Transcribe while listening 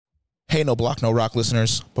Hey, No Block, No Rock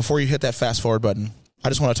listeners. Before you hit that fast forward button, I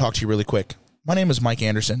just want to talk to you really quick. My name is Mike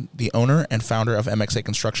Anderson, the owner and founder of MXA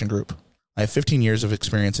Construction Group. I have 15 years of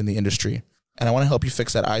experience in the industry, and I want to help you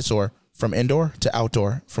fix that eyesore from indoor to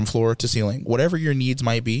outdoor, from floor to ceiling. Whatever your needs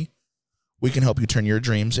might be, we can help you turn your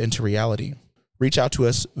dreams into reality. Reach out to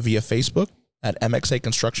us via Facebook at MXA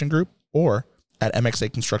Construction Group or at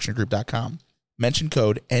mxaconstructiongroup.com. Mention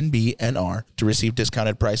code NBNR to receive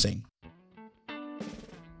discounted pricing.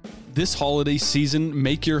 This holiday season,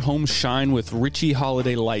 make your home shine with Ritchie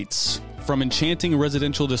Holiday Lights. From enchanting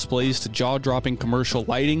residential displays to jaw-dropping commercial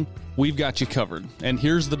lighting, we've got you covered. And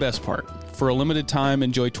here's the best part. For a limited time,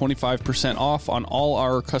 enjoy 25% off on all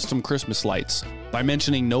our custom Christmas lights by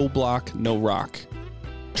mentioning No Block, No Rock.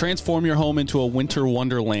 Transform your home into a winter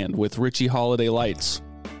wonderland with Ritchie Holiday Lights.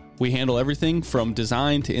 We handle everything from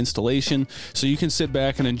design to installation, so you can sit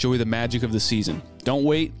back and enjoy the magic of the season. Don't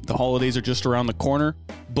wait, the holidays are just around the corner.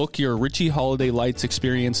 Book your Ritchie Holiday Lights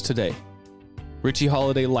experience today. Ritchie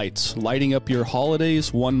Holiday Lights, lighting up your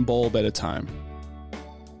holidays one bulb at a time.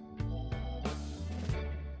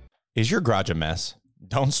 Is your garage a mess?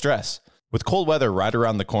 Don't stress. With cold weather right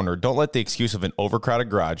around the corner, don't let the excuse of an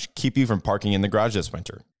overcrowded garage keep you from parking in the garage this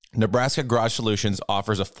winter. Nebraska Garage Solutions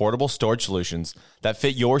offers affordable storage solutions that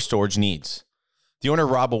fit your storage needs. The owner,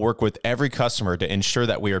 Rob, will work with every customer to ensure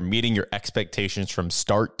that we are meeting your expectations from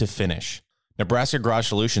start to finish. Nebraska Garage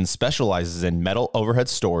Solutions specializes in metal overhead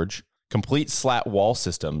storage, complete slat wall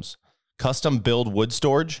systems, custom build wood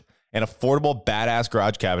storage, and affordable badass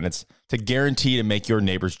garage cabinets to guarantee to make your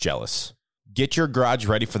neighbors jealous. Get your garage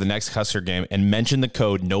ready for the next Husker game and mention the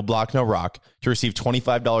code NOBLOCKNOROCK to receive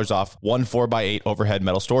 $25 off one 4x8 overhead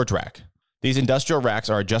metal storage rack. These industrial racks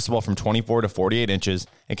are adjustable from 24 to 48 inches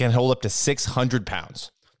and can hold up to 600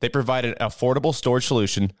 pounds. They provide an affordable storage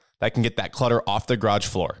solution that can get that clutter off the garage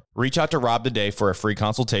floor. Reach out to Rob today for a free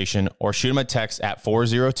consultation or shoot him a text at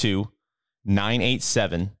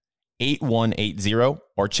 402-987-8180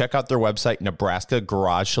 or check out their website,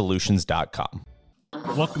 nebraskagaragesolutions.com.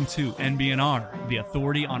 Welcome to NBNR, the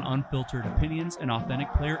authority on unfiltered opinions and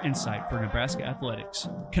authentic player insight for Nebraska athletics.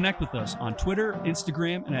 Connect with us on Twitter,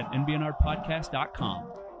 Instagram, and at nbnrpodcast.com.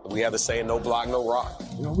 We have the saying, no block, no rock.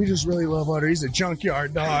 You know, we just really love Otter. He's a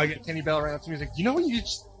junkyard dog. Kenny Bell ran up to me. He's like, you know what you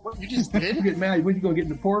just did? You get mad when you go get in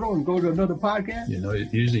the portal and go to another podcast? You know,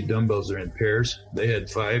 usually dumbbells are in pairs. They had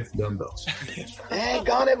 5 dumbbells. Dang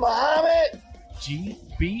on it, Muhammad.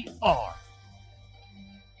 GBR.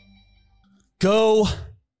 Go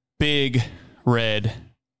big red.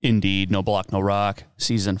 Indeed. No Block, No Rock.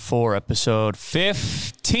 Season 4, episode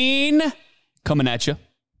 15. Coming at you.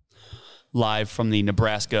 Live from the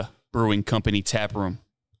Nebraska Brewing Company tap room.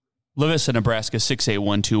 Livissa, Nebraska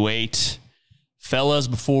 68128. Fellas,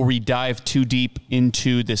 before we dive too deep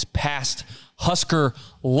into this past Husker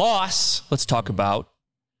loss, let's talk about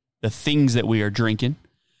the things that we are drinking.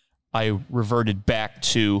 I reverted back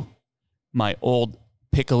to my old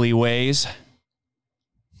pickly ways.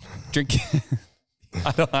 Drinking.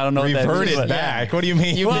 I don't know. Reverted back. Yeah. What do you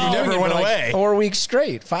mean? You never went away. 4 weeks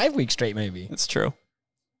straight, 5 weeks straight, maybe. That's true.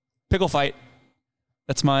 Pickle fight.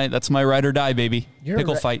 That's my ride or die, baby. You're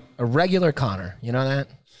pickle fight. A regular Connor. You know that?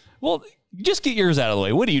 Well, just get yours out of the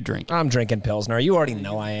way. What do you drink? I'm drinking Pilsner. You already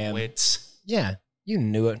know I am. Yeah, you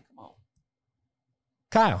knew it.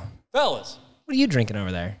 Kyle. Fellas. What are you drinking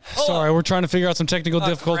over there? Sorry, we're trying to figure out some technical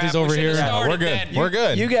difficulties over here. No, we're good. We're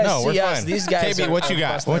good. You guys no, see us. Fine. These guys. KB, what you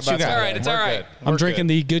got? What you got? It's all right. It's all right. I'm drinking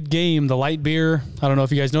the Good Game, the light beer. I don't know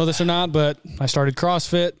if you guys know this or not, but I started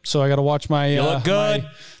CrossFit, so I got to watch my. You look good.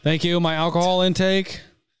 Thank you. My alcohol intake,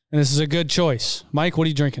 and this is a good choice. Mike, what are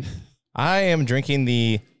you drinking? I am drinking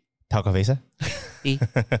the Taco Vesa.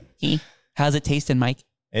 How's it tasting, Mike?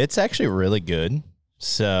 It's actually really good.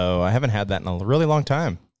 So I haven't had that in a really long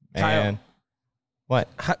time. Kyle. And what?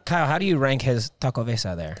 Kyle, how do you rank his Taco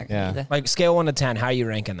Vesa there? Yeah. Like scale 1 to 10, how are you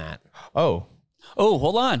ranking that? Oh,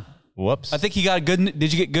 hold on. Whoops. I think you got a good.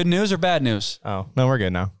 Did you get good news or bad news? Oh, no, we're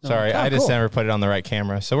good now. Sorry, I just never put it on the right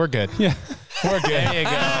camera, so we're good. Yeah. We're good. There you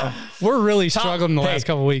go. We're really struggling the last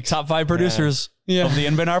couple of weeks. Top 5 producers of the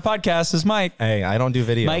NBNR podcast is Mike. Hey, I don't do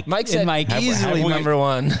video. Mike said Mike easily number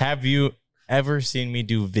 1. Have you ever seen me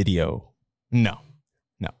do video? No.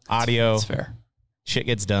 Audio. That's fair. Shit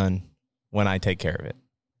gets done when I take care of it.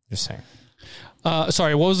 Just saying.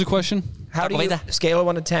 Sorry, what was the question? How do you scale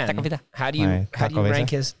 1 to 10? How do you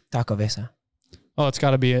rank his Taco Vesa? Oh, it's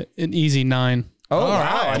got to be an easy 9. Oh,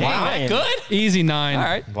 wow. Wow. Good. Easy 9. All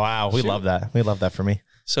right. Wow, we love that. We love that for me.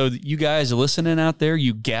 So you guys are listening out there,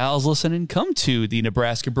 you gals listening, come to the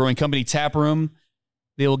Nebraska Brewing Company tap room.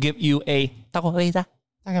 They will give you a Taco Vesa.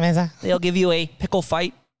 They'll give you a pickle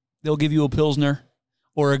fight. They'll give you a Pilsner.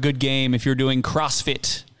 or a good game, if you're doing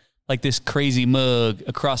CrossFit, like this crazy mug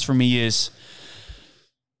across from me is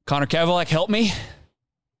Connor Kavalak, help me.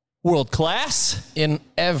 World class. In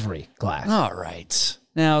every class. All right.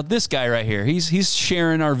 Now, this guy right here, he's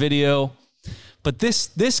sharing our video, but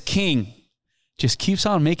this king just keeps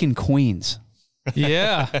on making queens.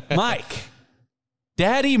 Yeah. Mike.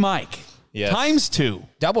 Daddy Mike. Yes. Times 2.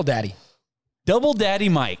 Double daddy. Double Daddy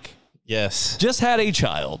Mike. Yes. Just had a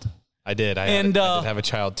child. I did. I did have a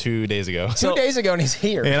child 2 days ago. 2 days ago, and he's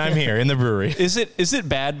here. And I'm here in the brewery. Is it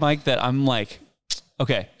bad, Mike, that I'm like,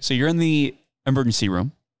 okay, so you're in the emergency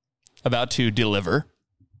room about to deliver.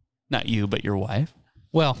 Not you, but your wife.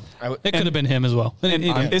 Well, it could have been him as well.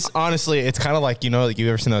 It's honestly, it's kind of like, like you've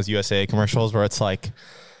ever seen those USA commercials where it's like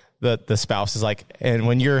the spouse is like, and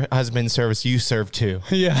when your husband serves, you serve too.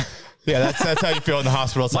 Yeah. Yeah, that's how you feel in the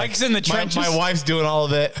hospital. It's Mike's like, in the trenches. My wife's doing all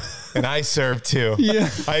of it, and I serve too. Yeah.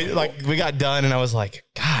 We got done, and I was like,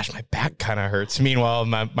 gosh, my back kind of hurts. Meanwhile,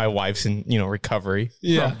 my wife's in recovery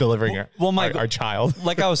from delivering Mike, our child.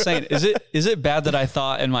 Like I was saying, is it bad that I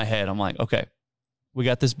thought in my head, I'm like, okay, we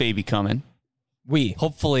got this baby coming.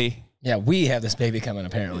 Hopefully. Yeah, we have this baby coming,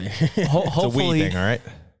 apparently. Hopefully, it's a we thing, all right?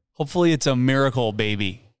 Hopefully it's a miracle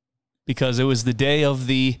baby, because it was the day of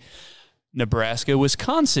the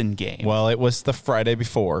Nebraska-Wisconsin game. Well, it was the Friday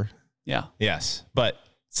before. Yeah. Yes. But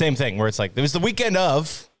same thing where it's like, it was the weekend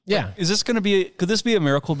of. Yeah. Is this going to be, could this be a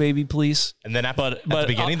miracle baby, please? And then at the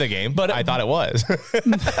beginning of the game, I thought it was.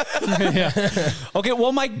 Yeah. Okay.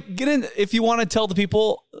 Well, Mike, get in, if you want to tell the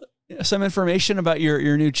people some information about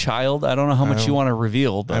your new child. I don't know how much you want to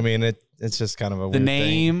reveal, but I mean, it's just kind of a the weird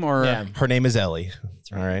name thing. or her name is Ellie.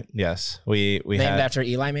 All right. Yes. We Named had, after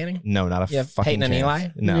Eli Manning? No, not a You have fucking Peyton and chance. Eli?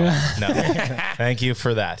 No, Yeah. no. Thank you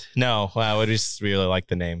for that. No, we just really like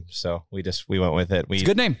the name, so we went with it. It's a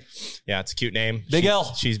good name. Yeah, it's a cute name. Big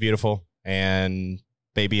L. She's beautiful, and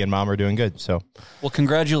baby and mom are doing good. So, well,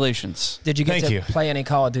 congratulations. Did you get Thank to you. play any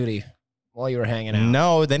Call of Duty while you were hanging out?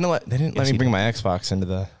 No, they didn't let me bring my Xbox into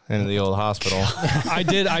the old hospital. I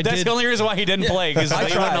did. That's the only reason why he didn't play, because they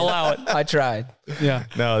wouldn't allow it. I tried. Yeah.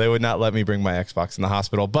 No, they would not let me bring my Xbox in the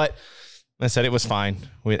hospital, but I said it was fine.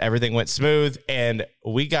 Everything went smooth, and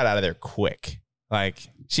we got out of there quick. Like,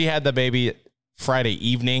 she had the baby Friday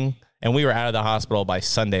evening, and we were out of the hospital by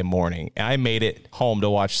Sunday morning. And I made it home to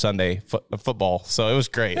watch Sunday football, so it was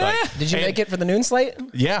great. Like, Did you make it for the noon slate?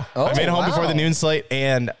 yeah, Oh, I made it home before wow. the noon slate.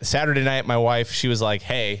 And Saturday night, my wife, she was like,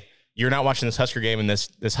 "Hey, you're not watching this Husker game in this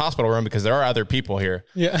hospital room because there are other people here."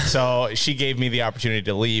 Yeah. So she gave me the opportunity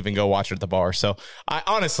to leave and go watch it at the bar. So I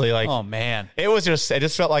honestly, like, Oh, man. it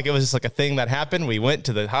just felt like it was just like a thing that happened. We went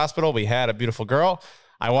to the hospital. We had a beautiful girl.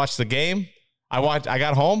 I watched the game. I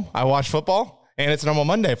got home. I watched football. And it's a normal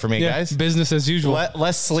Monday for me, guys. Business as usual.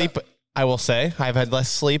 Less sleep, I will say. I've had less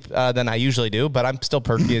sleep than I usually do, but I'm still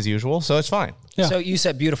perky as usual, so it's fine. Yeah. So you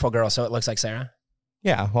said beautiful girl, so it looks like Sarah?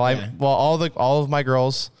 Yeah. Well, all of my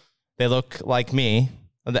girls, they look like me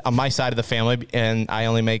on my side of the family, and I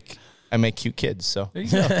make cute kids. So There you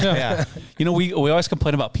go. yeah. You know, we always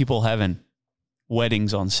complain about people having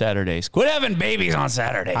weddings on Saturdays. Quit having babies on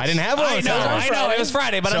Saturdays. I didn't have one on Saturday. I know. It was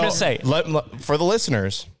Friday, but I'm just saying. For the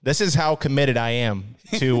listeners, this is how committed I am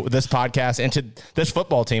to this podcast and to this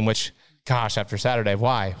football team, which, gosh, after Saturday,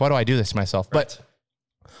 why do I do this to myself? Right. But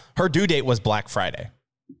her due date was Black Friday.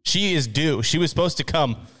 She is due. She was supposed to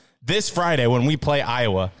come this Friday when we play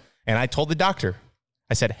Iowa. And I told the doctor,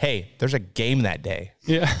 I said, "Hey, there's a game that day."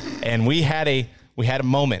 Yeah. And we had a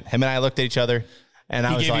moment. Him and I looked at each other, and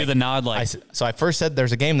I was gave like, you the nod, like. so I first said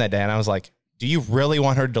there's a game that day, and I was like, "Do you really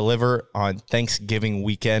want her to deliver on Thanksgiving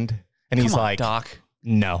weekend?" And he's Come on, like, Doc.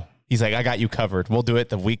 "No." He's like, "I got you covered. We'll do it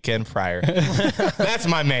the weekend prior." That's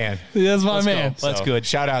my man. That's my man. That's So, good.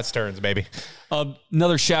 Shout out Stearns, baby.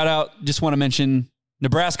 Another shout out. Just want to mention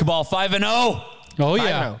Nebraska ball 5-0. Oh,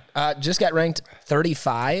 yeah. Just got ranked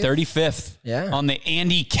 35. 35th. Yeah. On the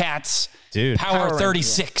Andy Katz Dude. Power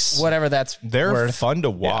 36. Whatever that's They're worth. fun to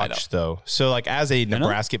watch, though. So, like, as a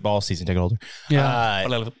Nebraska ball season ticket holder,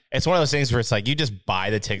 it's one of those things where it's like you just buy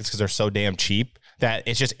the tickets because they're so damn cheap that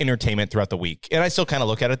it's just entertainment throughout the week. And I still kind of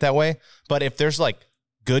look at it that way. But if there's, like,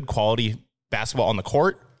 good quality basketball on the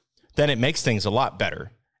court, then it makes things a lot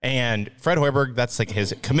better. And Fred Hoiberg, that's, like,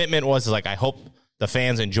 his commitment was, like, I hope the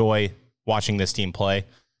fans enjoy watching this team play.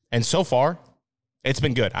 And so far, it's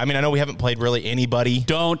been good. I mean, I know we haven't played really anybody.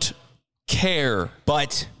 Don't care.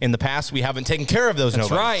 But in the past, we haven't taken care of those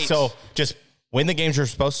That's nobody. right. So just win the games you're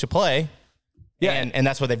supposed to play. Yeah. And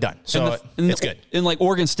that's what they've done. So it's good. And like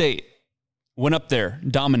Oregon State went up there,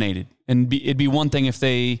 dominated. And it'd be one thing if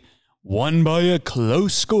they won by a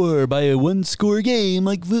close score, by a one-score game,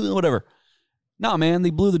 like whatever. No, man,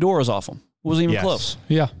 they blew the doors off them. Wasn't even Yes. close.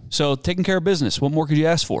 Yeah. So taking care of business. What more could you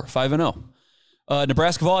ask for? 5-0.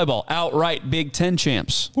 Nebraska volleyball, outright Big Ten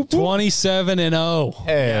champs. 27-0.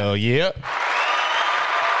 Hell yeah.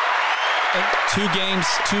 And 2 games,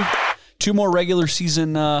 two more regular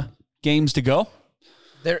season games to go.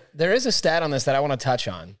 There is a stat on this that I want to touch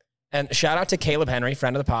on. And shout out to Caleb Henry,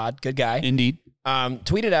 friend of the pod. Good guy. Indeed.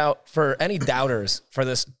 Tweeted out for any doubters for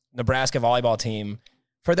this Nebraska volleyball team,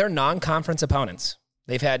 for their non-conference opponents.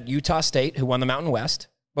 They've had Utah State, who won the Mountain West,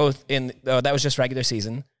 both in, that was just regular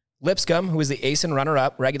season. Lipscomb, who was the ace and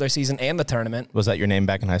runner-up, regular season and the tournament. Was that your name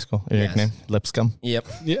back in high school? Your Yes. nickname? Lipscomb? Yep.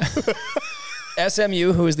 Yeah.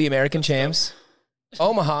 SMU, who is the American champs.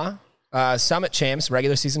 Omaha, Summit champs,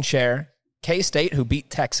 regular season share. K-State, who beat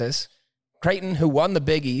Texas. Creighton, who won the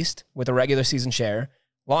Big East with a regular season share.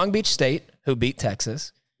 Long Beach State, who beat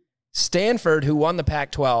Texas. Stanford, who won the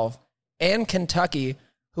Pac-12. And Kentucky,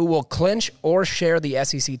 who will clinch or share the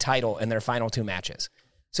SEC title in their final 2 matches.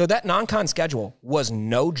 So that non-con schedule was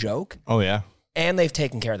no joke. Oh, yeah. And they've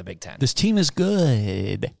taken care of the Big Ten. This team is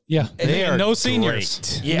good. Yeah. They are no seniors.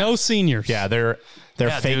 great. Yeah. No seniors. Yeah, they're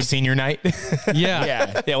fake dude. senior night.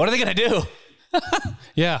 Yeah. Yeah, what are they going to do?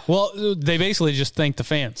 Yeah. Well, they basically just thanked the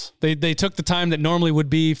fans. They took the time that normally would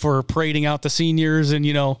be for parading out the seniors and,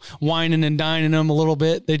 whining and dining them a little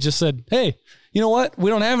bit. They just said, hey, you know what? We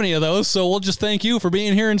don't have any of those, so we'll just thank you for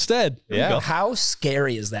being here instead. Yeah. How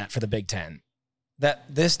scary is that for the Big Ten? That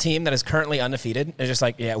this team that is currently undefeated is just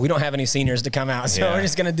like, yeah, we don't have any seniors to come out, so Yeah. we're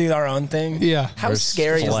just going to do our own thing. Yeah. How We're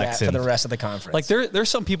scary is that flexing. for the rest of the conference? Like there's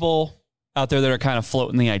some people out there that are kind of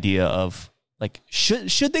floating the idea of like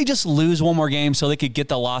should they just lose one more game so they could get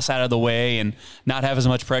the loss out of the way and not have as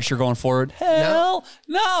much pressure going forward? Hell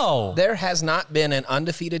no. There has not been an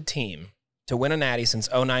undefeated team to win a natty since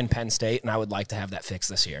 2009 Penn State, and I would like to have that fixed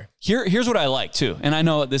this year. Here's what I like too, and I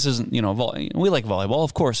know this isn't we like volleyball,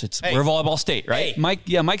 of course. We're a volleyball state, right?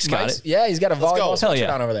 Hey. Mike's got it, Yeah, he's got a volleyball go. Hell sweatshirt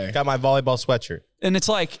yeah. on over there. Got my volleyball sweatshirt. and it's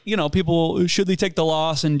like people should they take the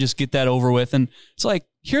loss and just get that over with, and it's like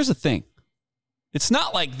here's the thing, it's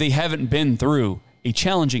not like they haven't been through a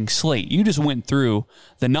challenging slate. You just went through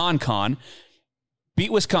the non-con,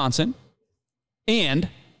 beat Wisconsin, and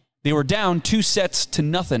they were down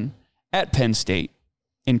 2-0 at Penn State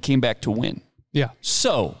and came back to win. Yeah.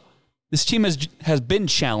 So this team has been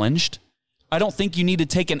challenged. I don't think you need to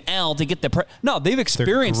take an L to get the no. They've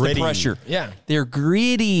experienced the gritty. pressure. Yeah. They're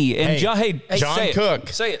gritty. And John say Cook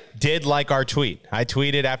say it. did like our tweet. I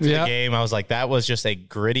tweeted after Yeah. the game. I was like, that was just a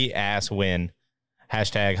gritty ass win.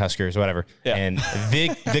 Hashtag Huskers, whatever. Yeah. And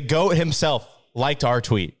the GOAT himself liked our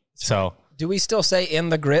tweet. So Do we still say in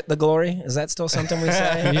the grit, the glory? Is that still something we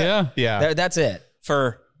say? Yeah. yeah. That's it.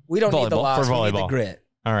 For We don't need the volleyball. loss. For We need the volleyball. grit.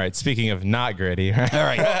 All right. Speaking of not gritty, right? all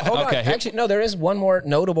right. Hold on. okay. Actually, no, there is one more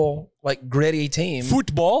notable, gritty team.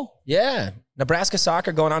 Football. Yeah. Nebraska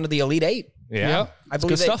soccer going on to the Elite Eight. Yeah. I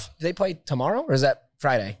believe good stuff. Do they play tomorrow or is that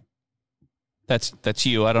Friday? That's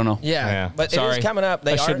you. I don't know. Yeah. But Sorry. it is coming up.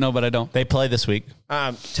 They I should know, but I don't. They play this week.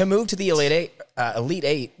 To move to the Elite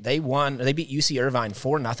Eight, they beat UC Irvine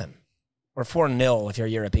 4-0 or 4-0 if you're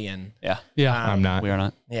European. Yeah. Yeah. I'm not. We are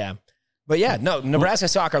not. Yeah. But yeah, no, Nebraska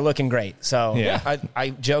soccer looking great. So Yeah.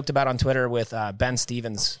 I joked about on Twitter with Ben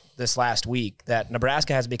Stevens this last week that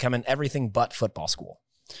Nebraska has become an everything but football school.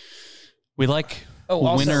 We like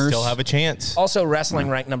also- winners. Still have a chance. Also wrestling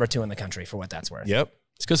ranked number 2 in the country for what that's worth. Yep.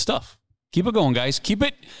 It's good stuff. Keep it going, guys. Keep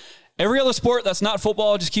it. Every other sport that's not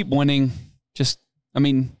football, just keep winning.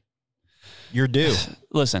 You're due.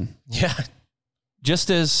 Listen. Yeah. Just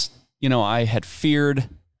as, I had feared,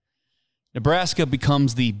 Nebraska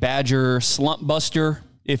becomes the Badger slump buster.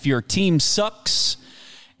 If your team sucks,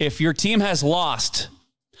 if your team has lost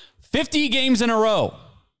 50 games in a row,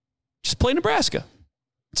 just play Nebraska.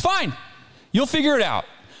 It's fine. You'll figure it out.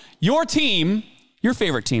 Your team, your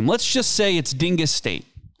favorite team, let's just say it's Dingus State.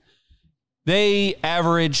 They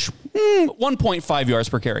average 1.5 yards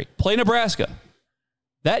per carry. Play Nebraska.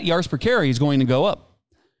 That yards per carry is going to go up.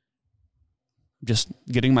 Just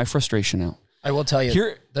getting my frustration out. I will tell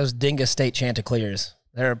you, those Dingus State Chanticleers,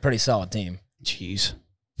 they're a pretty solid team. Jeez.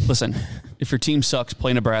 Listen, if your team sucks,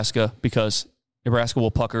 play Nebraska because Nebraska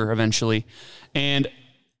will pucker eventually. And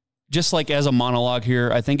just like as a monologue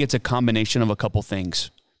here, I think it's a combination of a couple things.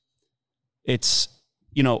 It's,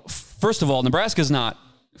 first of all, Nebraska's not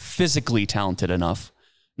physically talented enough.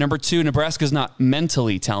 Number 2, Nebraska's not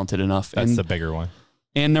mentally talented enough. That's the bigger one.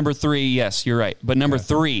 And number 3, yes, you're right. But number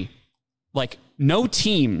 3, no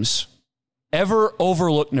teams ever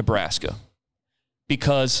overlook Nebraska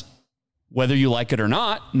because whether you like it or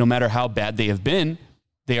not, no matter how bad they have been,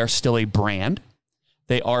 they are still a brand.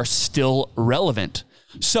 They are still relevant.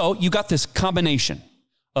 So you got this combination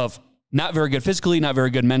of not very good physically, not very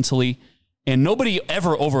good mentally, and nobody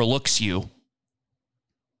ever overlooks you.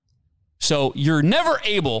 So you're never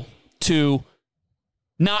able to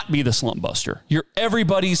not be the slump buster. You're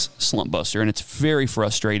everybody's slump buster, and it's very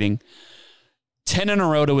frustrating. 10 in a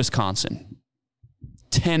row to Wisconsin.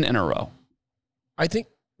 10 in a row. I think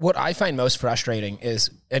what I find most frustrating is,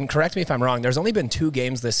 and correct me if I'm wrong, there's only been 2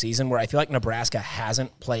 games this season where I feel like Nebraska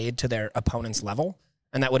hasn't played to their opponent's level,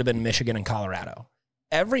 and that would have been Michigan and Colorado.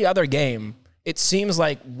 Every other game, it seems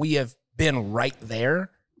like we have been right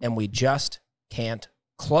there, and we just can't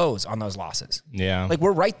close on those losses. Yeah. Like,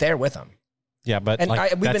 we're right there with them. Yeah, but and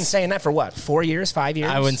we've been saying that for what, 4 years, 5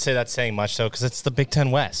 years? I wouldn't say that's saying much, though, because it's the Big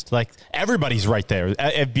Ten West. Like, everybody's right there.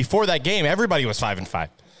 Before that game, everybody was 5-5.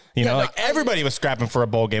 You know, like everybody was scrapping for a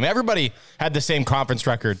bowl game. Everybody had the same conference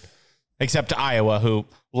record, except Iowa, who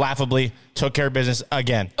laughably took care of business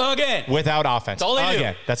again, without offense. That's all they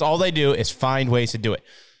do. That's all they do is find ways to do it.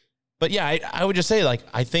 But yeah, I would just say, like,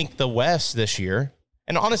 I think the West this year,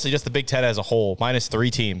 and honestly, just the Big Ten as a whole, minus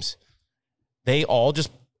 3 teams, they all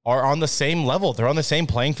just are on the same level. They're on the same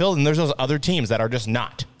playing field, and there's those other teams that are just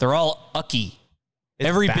not. They're all ucky.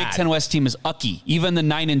 Every bad. Big Ten West team is ucky. Even the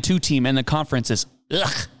 9-2 team in the conference is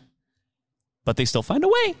ugh. But they still find a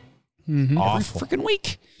way. Mm-hmm. Every freaking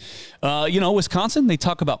week. Wisconsin, they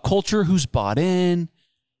talk about culture, who's bought in.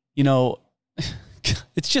 You know,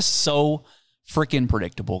 it's just so freaking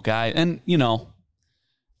predictable, guy. And,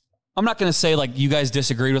 I'm not going to say like you guys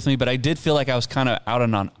disagreed with me, but I did feel like I was kind of out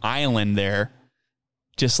on an island there.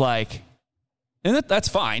 Just like, and that's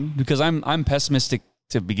fine because I'm pessimistic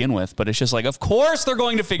to begin with, but it's just like, of course they're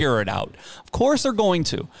going to figure it out. Of course they're going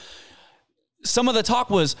to. Some of the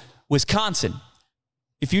talk was Wisconsin.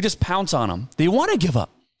 If you just pounce on them, they want to give up.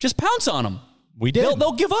 Just pounce on them. We did.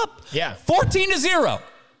 They'll give up. Yeah. 14-0.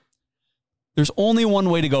 There's only one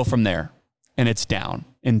way to go from there, and it's down.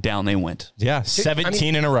 And down they went. Yeah,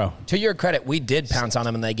 17 in a row. To your credit, we did pounce on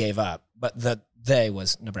them and they gave up, but they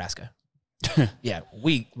was Nebraska. Yeah,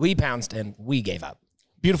 we pounced and we gave up.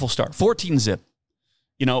 Beautiful start. 14-0.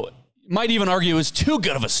 Might even argue it was too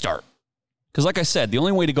good of a start. Because like I said, the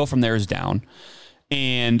only way to go from there is down.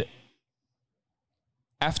 And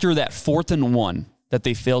after that 4th and 1 that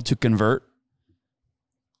they failed to convert,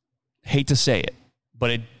 hate to say it,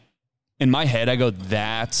 but in my head, I go,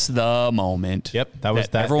 that's the moment. Yep, that was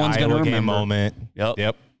that everyone's going to remember. Game moment.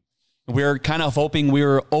 Yep. We're kind of hoping we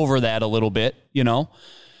were over that a little bit,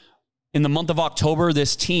 In the month of October,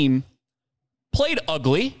 this team played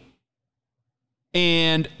ugly,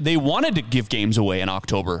 and they wanted to give games away in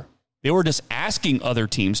October. They were just asking other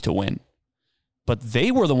teams to win, but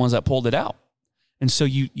they were the ones that pulled it out. And so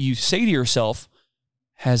you say to yourself,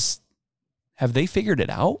 have they figured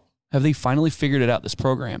it out? Have they finally figured it out, this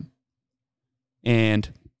program? And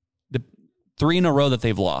the 3 in a row that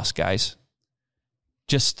they've lost, guys,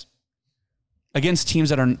 just against teams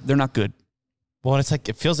that they're not good. Well, it's like,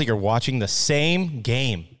 it feels like you're watching the same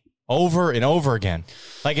game over and over again.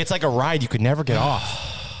 Like, it's like a ride you could never get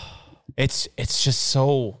off. It's just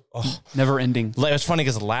so never ending. It was funny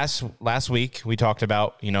because last week we talked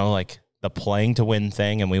about, like the playing to win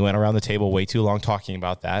thing, and we went around the table way too long talking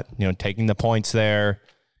about that, taking the points there,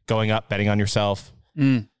 going up, betting on yourself.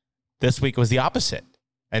 This week was the opposite.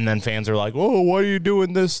 And then fans are like, oh, why are you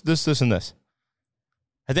doing this, and this?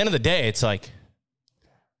 At the end of the day, it's like,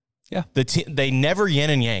 yeah, they never yin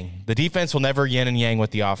and yang. The defense will never yin and yang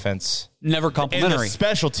with the offense. Never complementary. And the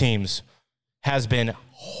special teams has been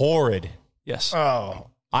horrid. Yes.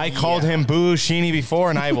 Oh, I called him Boo Sheeny before,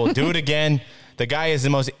 and I will do it again. The guy is the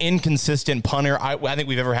most inconsistent punter I think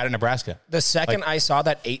we've ever had in Nebraska. The second I saw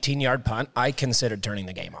that 18-yard punt, I considered turning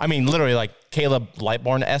the game off. I mean, literally like Caleb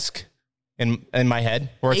Lightbourne-esque in my head,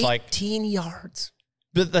 where it's 18 yards.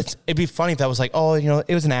 But it'd be funny if that was like, oh,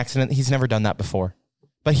 it was an accident. He's never done that before.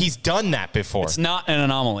 But he's done that before. It's not an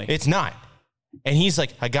anomaly. It's not. And he's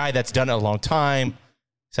like a guy that's done it a long time.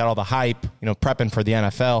 He's had all the hype, prepping for the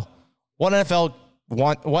NFL. What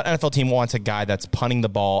NFL team wants a guy that's punting the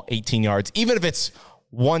ball 18 yards, even if it's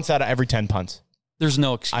once out of every 10 punts? There's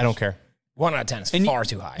no excuse. I don't care. 1 out of 10 is far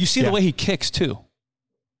too high. You see the way he kicks, too.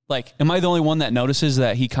 Like, am I the only one that notices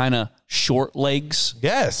that he kind of short legs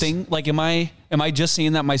thing? Like, am I just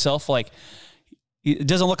seeing that myself? Like, it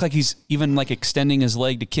doesn't look like he's even like extending his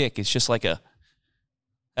leg to kick. It's just like a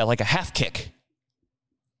half kick.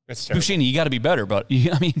 It's terrible. Bushini, you got to be better, but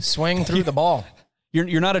swing through the ball.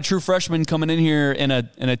 You're not a true freshman coming in here in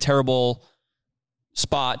a terrible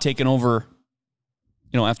spot, taking over,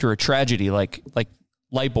 after a tragedy like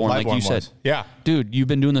Lightbourne, like you said. Yeah, dude, you've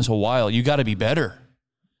been doing this a while. You got to be better.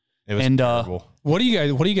 It was terrible. What do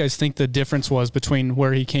you guys think the difference was between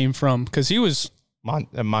where he came from? Because he was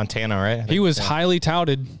Montana, right? He was highly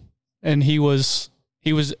touted, and he was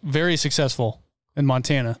very successful in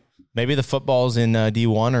Montana. Maybe the footballs in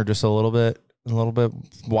D1 are just a little bit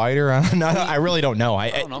wider. I really don't know.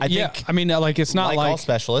 I think. I mean, like it's not like all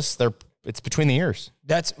specialists. It's between the ears.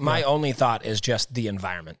 That's my only thought is just the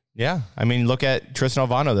environment. Yeah, I mean, look at Tristan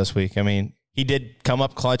Alvano this week. I mean, he did come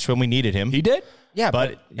up clutch when we needed him. He did. Yeah,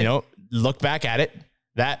 but look back at it.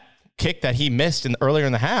 That kick that he missed earlier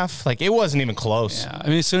in the half, like it wasn't even close. Yeah, I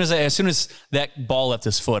mean, as soon as that ball left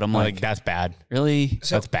his foot, I'm like, that's bad. Really?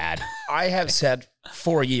 That's bad. I have said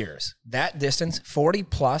for years that distance 40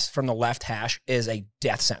 plus from the left hash is a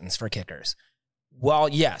death sentence for kickers. Well,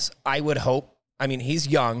 yes, I would hope. I mean, he's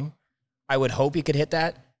young. I would hope he could hit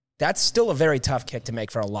that. That's still a very tough kick to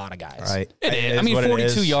make for a lot of guys. Right. It is. I mean,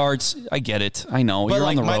 42 yards. I get it. I know. But you're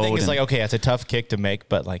on the road. My thing is okay, it's a tough kick to make,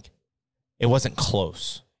 but it wasn't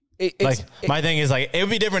close. My thing is it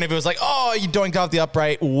would be different if it was you doinked off the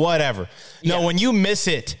upright, whatever. No, when you miss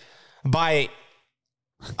it by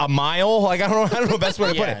a mile, I don't know the best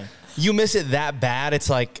way to put it. You miss it that bad,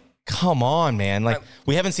 it's come on, man.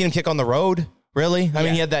 We haven't seen him kick on the road, really. I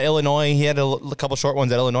mean, he had that Illinois, he had a couple short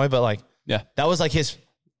ones at Illinois, but that was his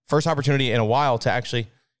first opportunity in a while to actually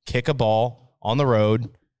kick a ball on the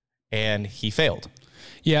road, and he failed.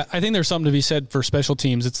 Yeah, I think there's something to be said for special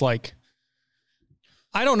teams. It's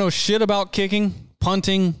I don't know shit about kicking,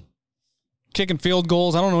 punting, kicking field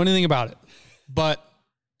goals. I don't know anything about it. But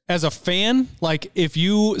as a fan, if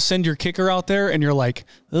you send your kicker out there and you're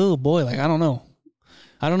oh boy, I don't know.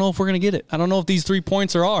 I don't know if we're going to get it. I don't know if these 3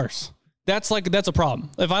 points are ours. That's a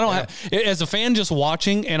problem. If I don't as a fan just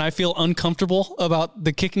watching and I feel uncomfortable about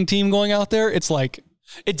the kicking team going out there, it's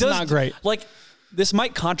not great. This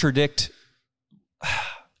might contradict,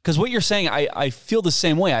 because what you're saying, I feel the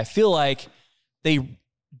same way. I feel like they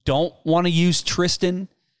don't want to use Tristan,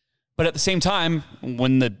 but at the same time,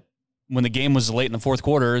 when the game was late in the fourth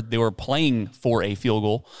quarter, they were playing for a field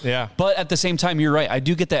goal. Yeah. But at the same time, you're right. I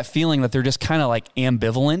do get that feeling that they're just kind of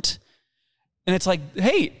ambivalent. And it's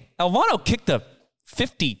hey, Alvano kicked a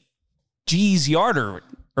 50 G's yarder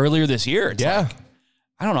earlier this year. It's I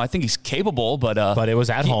don't know. I think he's capable, but it was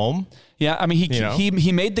at home. Yeah. I mean,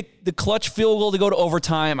 he made the clutch field goal to go to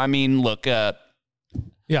overtime. I mean, look,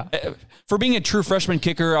 for being a true freshman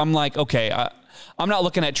kicker, I'm okay. I'm not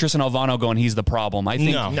looking at Tristan Alvano going, he's the problem. I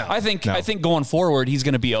think going forward, he's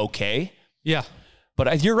going to be okay. Yeah.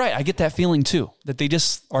 But you're right. I get that feeling too, that they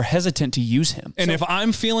just are hesitant to use him. And if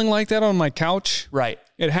I'm feeling like that on my couch, right,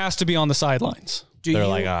 it has to be on the sidelines. They're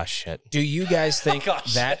oh shit. Do you guys think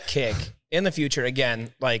that kick in the future,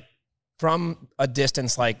 again, from a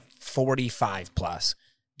distance 45 plus,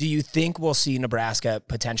 do you think we'll see Nebraska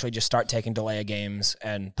potentially just start taking delay of games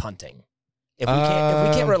and punting? If we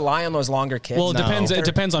can't rely on those longer kicks. Well, it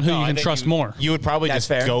depends on who you can trust more. You would probably just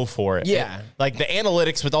go for it. Yeah. The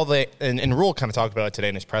analytics with all and Rule kind of talked about it today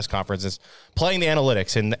in his press conference, is playing the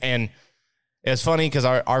analytics. And it's funny because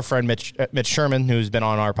our friend Mitch Sherman, who's been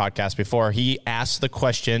on our podcast before, he asked the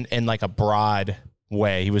question in a broad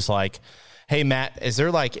way. He was hey, Matt, is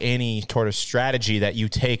there any sort of strategy that you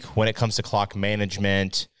take when it comes to clock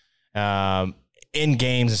management in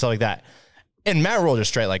games and stuff like that? And Matt Rule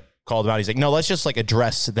just straight called him out. He's no, let's just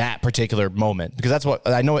address that particular moment, because that's what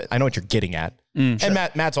I know what you're getting at. And sure.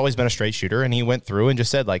 Matt's always been a straight shooter, and he went through and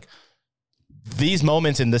just said these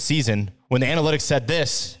moments in the season when the analytics said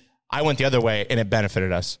this, I went the other way and it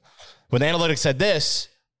benefited us. When the analytics said this,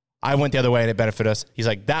 I went the other way and it benefited us. He's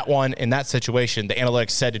that one in that situation, the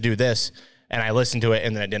analytics said to do this, and I listened to it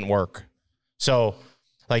and then it didn't work. So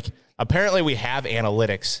apparently we have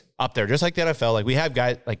analytics up there, just like the NFL. We have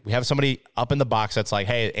guys, we have somebody up in the box that's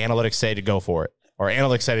hey, analytics say to go for it, or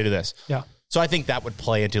analytics say to do this. Yeah. So I think that would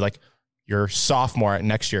play into your sophomore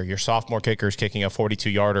next year. Your sophomore kicker's kicking a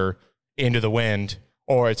 42-yarder into the wind,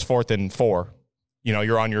 or it's 4th and 4.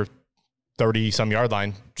 You're on your 30-some yard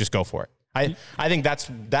line. Just go for it. I think that's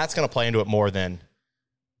going to play into it more than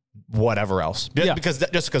whatever else. Because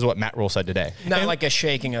of what Matt Rule said today. Not a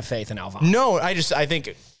shaking of faith in Alvano. No, I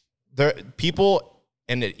think there people,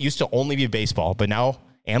 and it used to only be baseball, but now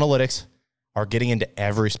analytics are getting into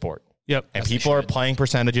every sport. Yep. And people are playing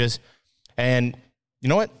percentages, and you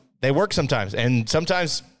know what? They work sometimes, and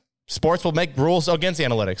sometimes sports will make rules against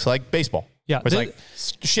analytics, like baseball. Yeah.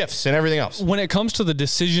 It's shifts and everything else. When it comes to the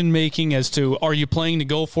decision making as to, are you playing to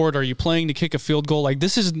go for it? Are you playing to kick a field goal?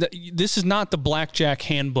 This is not the blackjack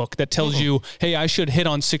handbook that tells you, hey, I should hit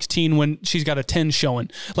on 16 when she's got a 10 showing.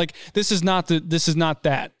 This is not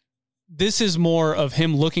that. This is more of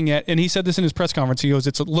him looking at, and he said this in his press conference, he goes,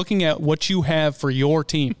 it's looking at what you have for your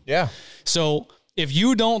team. Yeah. So if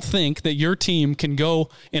you don't think that your team can go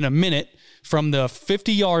in a minute from the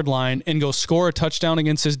 50-yard line and go score a touchdown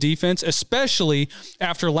against his defense, especially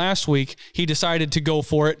after last week he decided to go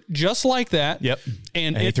for it just like that. Yep.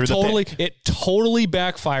 And it totally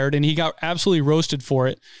backfired, and he got absolutely roasted for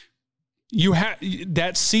it.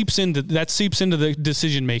 That seeps into the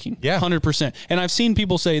decision making. Yeah, 100%. And I've seen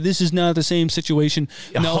people say this is not the same situation.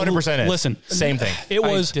 No, 100%. Listen, same thing. It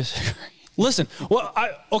was. Listen, well,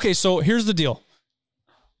 okay. So here's the deal.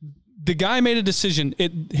 The guy made a decision.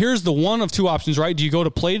 Here's the one of two options, right? Do you go to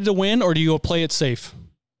play to win, or do you go play it safe?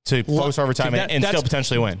 To force overtime and still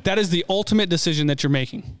potentially win. That is the ultimate decision that you're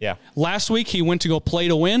making. Yeah. Last week he went to go play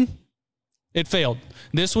to win. It failed.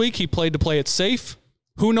 This week he played to play it safe.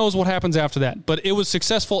 Who knows what happens after that? But it was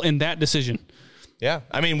successful in that decision. Yeah.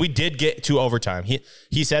 I mean, we did get to overtime.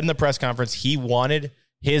 He said in the press conference he wanted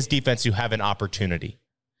his defense to have an opportunity.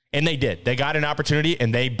 And they did. They got an opportunity,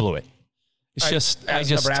 and they blew it.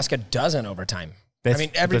 Nebraska does in overtime.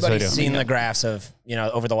 Everybody's seen the graphs of,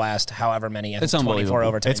 over the last however many, it's 24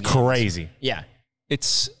 overtime It's games. crazy. Yeah.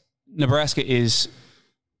 Nebraska is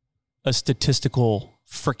a statistical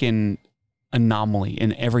freaking anomaly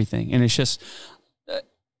in everything. And it's just,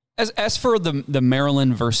 as for the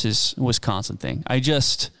Maryland versus Wisconsin thing, I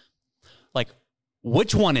just,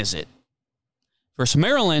 which one is it? Versus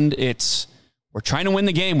Maryland, it's, we're trying to win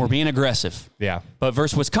the game, we're being aggressive. Yeah. But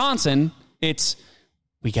versus Wisconsin, it's,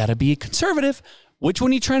 we got to be conservative. Which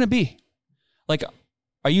one are you trying to be?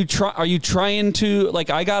 Are you trying to,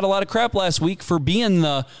 I got a lot of crap last week for being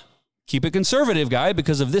the keep it conservative guy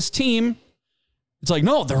because of this team. It's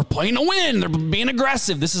no, they're playing to win. They're being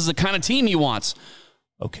aggressive. This is the kind of team he wants.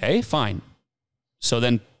 Okay, fine. So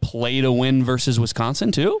then play to win versus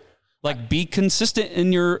Wisconsin too? Be consistent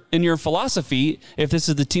in your philosophy if this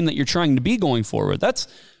is the team that you're trying to be going forward. That's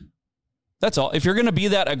all. If you're going to be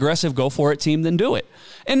that aggressive, go for it team, then do it.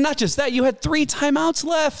 And not just that, you had 3 timeouts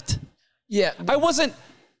left. Yeah. I wasn't,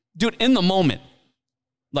 dude, in the moment.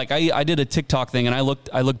 I did a TikTok thing and I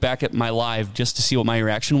looked back at my live just to see what my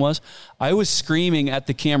reaction was. I was screaming at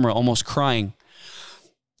the camera, almost crying.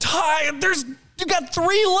 You got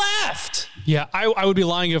 3 left. Yeah, I would be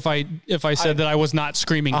lying if I said that I was not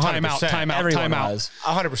screaming timeout.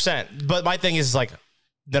 100%. But my thing is the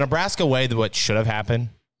Nebraska way, what should have happened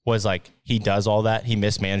was he does all that, he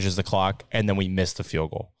mismanages the clock, and then we miss the field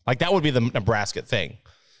goal. That would be the Nebraska thing.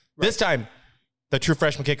 Right. This time, the true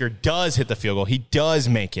freshman kicker does hit the field goal. He does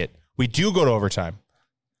make it. We do go to overtime.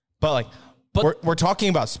 But we're talking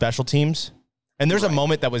about special teams, and there's a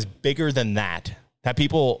moment that was bigger than that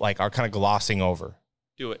people are kind of glossing over.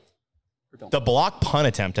 Do it. The block punt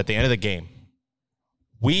attempt at the end of the game.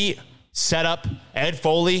 We set up, Ed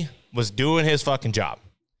Foley was doing his fucking job.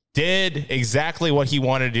 Did exactly what he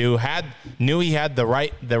wanted to do. Knew he had the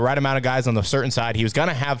right amount of guys on the certain side. He was going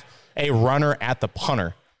to have a runner at the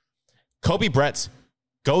punter. Kobe Bretz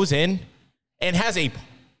goes in and has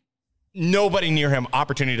nobody near him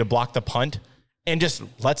opportunity to block the punt and just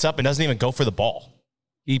lets up and doesn't even go for the ball.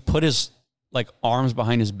 He put his arms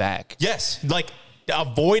behind his back. Yes,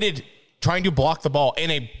 avoided trying to block the ball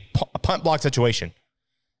in a punt block situation.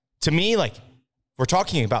 To me, we're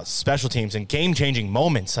talking about special teams and game-changing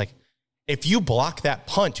moments. If you block that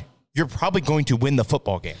punt, you're probably going to win the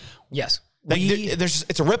football game. Yes.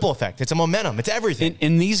 It's a ripple effect. It's a momentum. It's everything.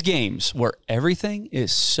 In these games where everything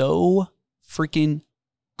is so freaking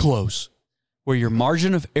close, where your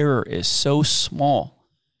margin of error is so small,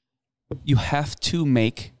 you have to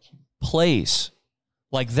make plays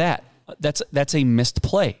like that. That's a missed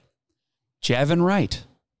play. Javin Wright,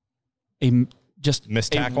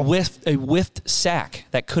 missed tackle, a whiffed sack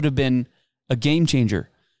that could have been a game changer.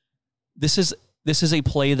 This is a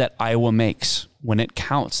play that Iowa makes when it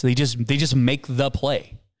counts. They just make the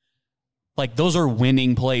play. Those are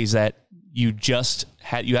winning plays that you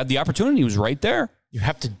had the opportunity. It was right there. You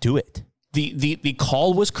have to do it. The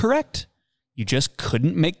call was correct. You just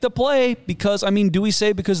couldn't make the play because, do we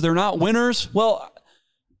say because they're not winners? Well,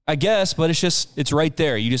 I guess, but it's right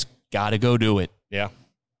there. You just got to go do it. Yeah.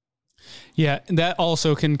 Yeah, that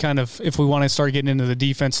also can kind of, if we want to start getting into the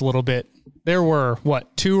defense a little bit, there were,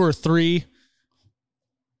 2 or 3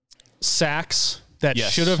 sacks that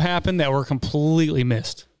should have happened that were completely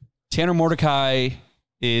missed. Tanner Mordecai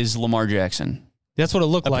is Lamar Jackson. That's what it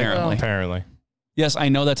looked Apparently. Yes, I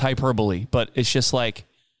know that's hyperbole, but it's just that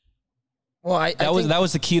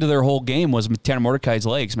was the key to their whole game was Tanner Mordecai's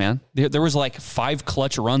legs, man. There was 5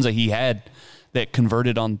 clutch runs that he had that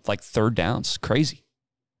converted on 3rd downs. Crazy.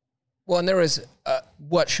 Well, and there was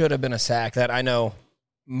what should have been a sack that I know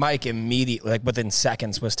Mike immediately, within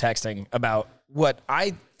seconds, was texting about what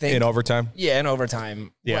I think. In overtime? Yeah, in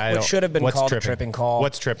overtime. Yeah, what should have been called a tripping call.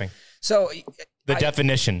 What's tripping? So the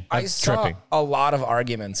definition I of saw tripping. a lot of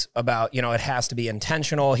arguments about, it has to be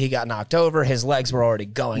intentional. He got knocked over. His legs were already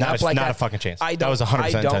going up like that. Not a fucking chance. That was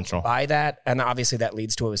 100% intentional. Buy that, and obviously that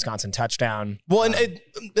leads to a Wisconsin touchdown. Well, and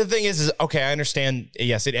the thing is, okay, I understand.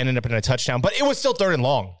 Yes, it ended up in a touchdown, but it was still 3rd and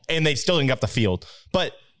long, and they still didn't get off the field.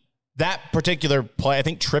 But that particular play, I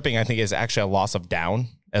think tripping, is actually a loss of down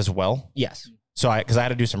as well. Yes. So because I had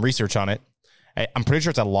to do some research on it. I'm pretty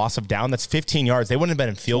sure it's a loss of down. That's 15 yards. They wouldn't have been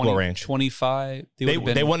in field goal range. 25. They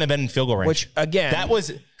wouldn't have been in field goal range. Which, again,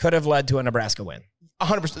 could have led to a Nebraska win.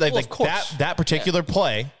 100%. Of course. That particular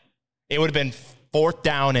play, it would have been 4th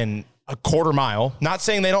down and a quarter mile. Not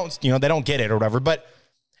saying they don't get it or whatever, but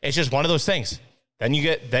it's just one of those things. Then you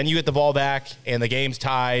get the ball back and the game's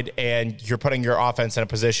tied and you're putting your offense in a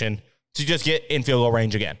position to just get in field goal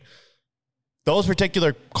range again. Those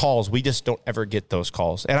particular calls, we just don't ever get those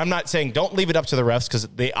calls. And I'm not saying don't leave it up to the refs because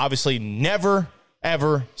they obviously never,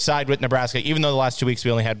 ever side with Nebraska, even though the last 2 weeks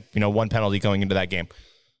we only had, 1 penalty going into that game.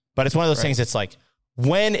 But it's one of those things that's like,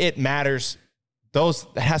 when it matters, it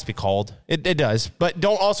has to be called. It does. But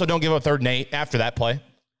don't give up 3rd and 8 after that play.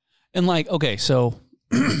 And okay, so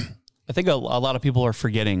I think a lot of people are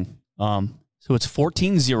forgetting. So it's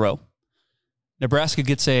 14-0. Nebraska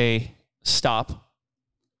gets a stop.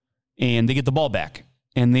 And they get the ball back.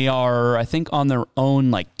 And they are, I think, on their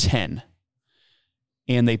own 10.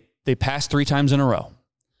 And they pass 3 times in a row.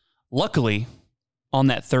 Luckily, on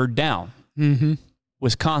that 3rd down,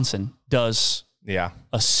 Wisconsin does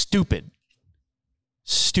a stupid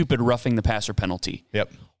roughing the passer penalty.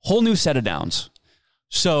 Yep. Whole new set of downs.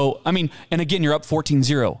 So, and again, you're up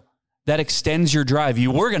 14-0. That extends your drive. You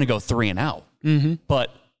were going to go 3 and out. But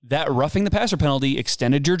that roughing the passer penalty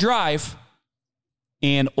extended your drive.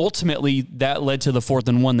 And ultimately, that led to the 4th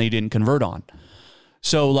and 1 they didn't convert on.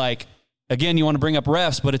 So, again, you want to bring up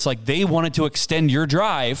refs, but it's they wanted to extend your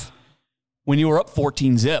drive when you were up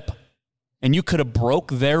 14-0. And you could have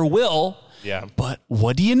broke their will. Yeah. But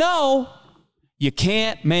what do you know? You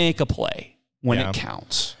can't make a play when it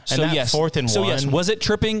counts. And so, that yes. 4th and 1. So, yes, was it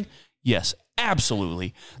tripping? Yes,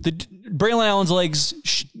 absolutely. The Braylon Allen's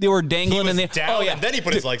legs, they were dangling. He was down, and then he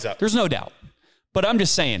put his legs up. There's no doubt. But I'm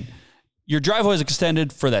just saying, your drive was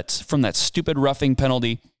extended from that stupid roughing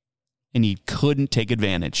penalty, and you couldn't take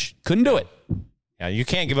advantage. Couldn't do it. Yeah, you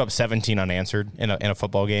can't give up 17 unanswered in a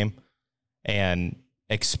football game and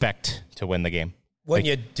expect to win the game. When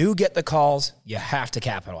you do get the calls, you have to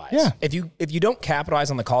capitalize. Yeah. If you don't capitalize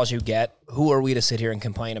on the calls you get, who are we to sit here and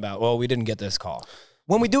complain about, well, we didn't get this call?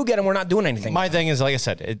 When we do get them, we're not doing anything. My thing is, like I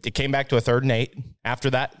said, it came back to a 3rd and 8. After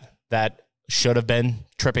that should have been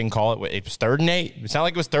tripping call. It was 3rd and 8. It's not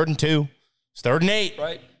like it was 3rd and 2. It's 3rd and 8.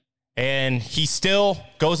 Right. And he still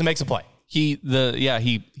goes and makes a play. He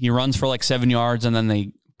runs for 7 yards, and then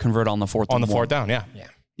they convert on the 4th on the 4th down.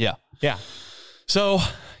 Yeah. So,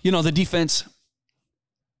 the defense,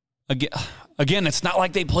 again, it's not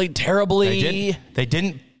like they played terribly. They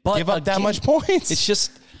didn't give up that much points. It's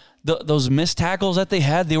just those missed tackles that they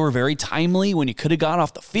had. They were very timely when you could have got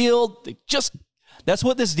off the field. That's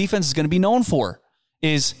what this defense is going to be known for,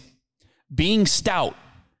 is being stout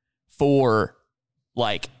for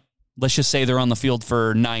let's just say they're on the field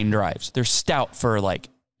for 9 drives. They're stout for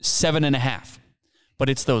 7.5. But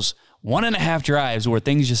it's those 1.5 drives where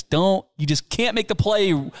things you just can't make the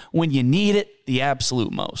play when you need it the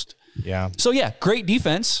absolute most. Yeah. So, yeah, great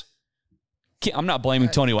defense. I'm not blaming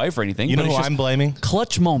Tony White for anything. You know who I'm blaming?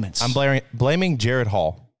 Clutch moments. I'm blaming Jared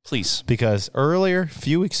Hall. Please. Because earlier, a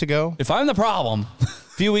few weeks ago. If I'm the problem. A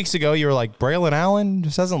few weeks ago, you were like, Braylon Allen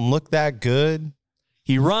just doesn't look that good.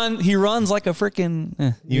 He runs like a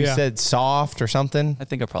freaking... You said soft or something? I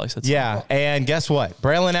think I probably said soft. Yeah, and guess what?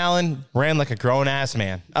 Braylon Allen ran like a grown-ass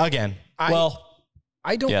man. Again.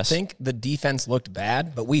 I don't think the defense looked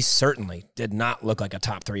bad, but we certainly did not look like a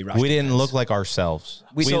top 3 rush. We didn't look like ourselves.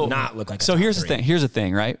 We did not look like a So top here's 3. the thing. Here's the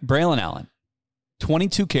thing, right? Braylon Allen,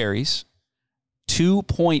 22 carries,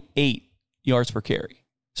 2.8 yards per carry.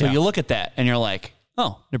 So you look at that and you're like,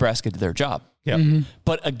 oh, Nebraska did their job. Yeah.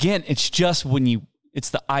 But again, it's just it's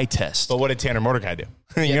the eye test. But what did Tanner Mordecai do?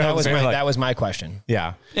 That was my question.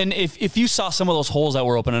 Yeah. And if you saw some of those holes that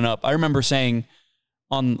were opening up, I remember saying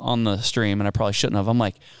on the stream, and I probably shouldn't have, I'm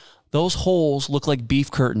like, those holes look like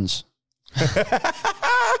beef curtains.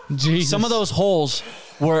 Jesus. Some of those holes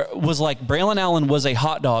was like Braylon Allen was a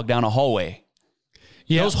hot dog down a hallway.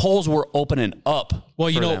 Yeah. Those holes were opening up.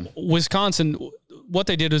 Well, them. Wisconsin, what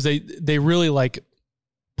they did is they really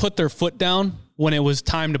put their foot down when it was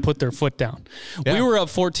time to put their foot down. Yeah. We were up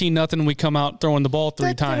 14-0 and we come out throwing the ball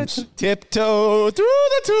 3 times. Tiptoe through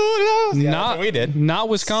the tulips. Not we did. Not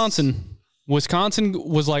Wisconsin. Wisconsin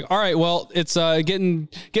was like, all right, well, it's getting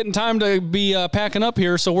time to be packing up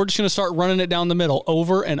here, so we're just going to start running it down the middle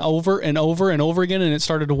over and over and over and over again, and it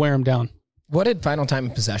started to wear them down. What did final time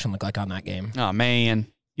of possession look like on that game? Oh, man.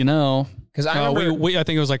 Because I remember I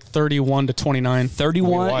think it was like 31-29.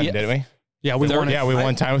 31, didn't we? Yeah, we won. Yeah, we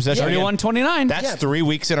won time of possession. 31-29. That's 3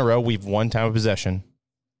 weeks in a row we've won time of possession.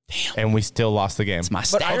 Damn. And we still lost the game. It's my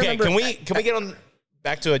stat. Okay, can we get on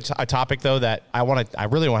back to a topic though that I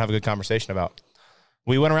really want to have a good conversation about.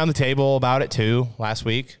 We went around the table about it too last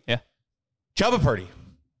week. Yeah. Chubba Purdy.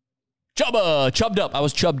 Chubbed up. I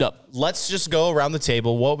was chubbed up. Let's just go around the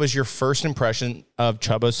table. What was your first impression of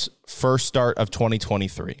Chubba's first start of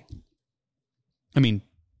 2023? I mean,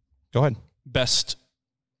 go ahead. Best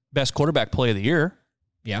quarterback play of the year.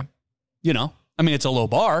 Yeah. I mean, it's a low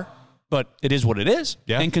bar, but it is what it is.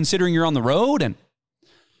 Yeah. And considering you're on the road and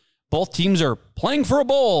both teams are playing for a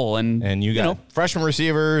bowl and you got freshman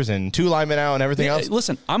receivers and 2 linemen out and everything else.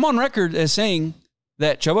 Listen, I'm on record as saying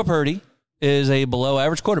that Chubba Purdy is a below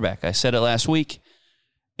average quarterback. I said it last week.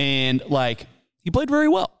 And he played very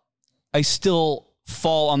well. I still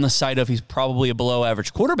fall on the side of he's probably a below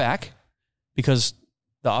average quarterback because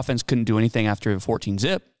the offense couldn't do anything after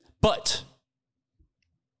 14-zip. But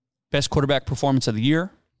best quarterback performance of the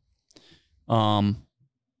year.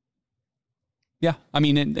 Yeah, I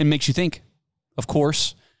mean, it makes you think. Of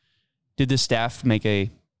course, did the staff make a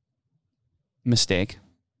mistake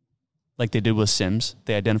like they did with Sims?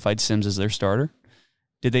 They identified Sims as their starter.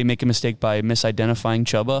 Did they make a mistake by misidentifying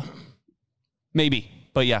Chubba? Maybe,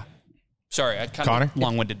 but yeah. Sorry, I kind of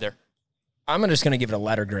long-winded there. I'm just going to give it a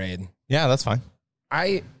letter grade. Yeah, that's fine.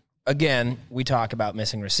 Again, we talk about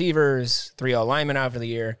missing receivers, 3-0 linemen out for the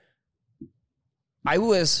year. I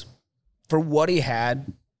was, for what he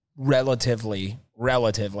had, relatively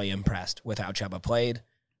impressed with how Chubba played.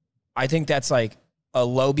 I think that's like a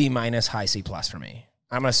low B-, high C+ for me.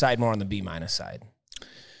 I'm going to side more on the B- side.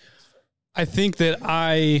 I think that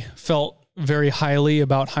I felt very highly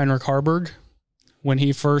about Heinrich Harburg when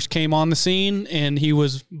he first came on the scene and he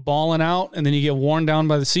was balling out, and then you get worn down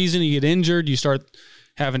by the season, you get injured, you start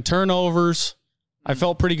having turnovers. I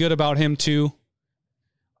felt pretty good about him too.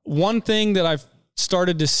 One thing that I've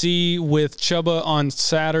started to see with Chubba on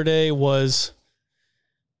Saturday was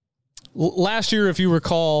last year, if you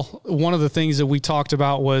recall, one of the things that we talked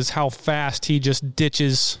about was how fast he just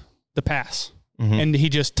ditches the pass. Mm-hmm. And he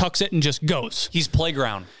just tucks it and just goes. He's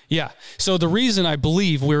playground. Yeah. So the reason I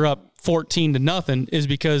believe we're up 14-0 is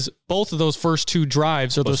because both of those first 2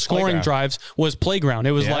 drives or those scoring drives was playground.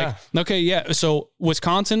 It was so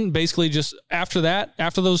Wisconsin basically just after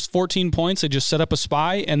those 14 points, they just set up a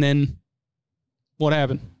spy, and then what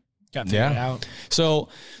happened? Got figured out. So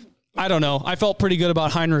I don't know. I felt pretty good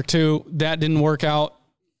about Heinrich too. That didn't work out.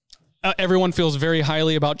 Everyone feels very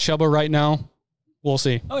highly about Chubba right now. We'll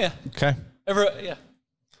see. Oh yeah. Okay. Yeah.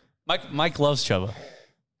 Mike loves Chubba.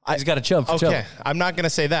 He's got a chub for Chubba. I'm not going to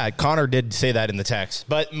say that. Connor did say that in the text.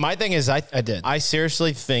 But my thing is, I did. I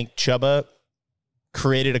seriously think Chubba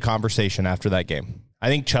created a conversation after that game. I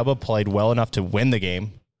think Chubba played well enough to win the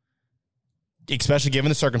game, especially given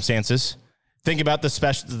the circumstances. Think about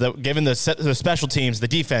given the special teams, the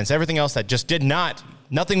defense, everything else that just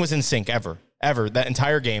nothing was in sync ever, that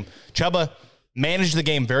entire game. Chubba managed the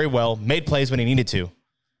game very well, made plays when he needed to.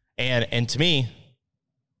 And to me,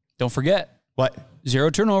 don't forget. What?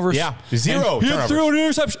 0 turnovers. Yeah. 0 turnovers. He threw an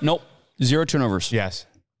interception. Nope. 0 turnovers. Yes.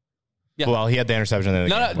 Yeah. Well, he had the interception.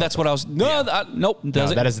 No, that's what I was. Nope.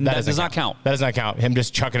 That does not count. That does not count. Him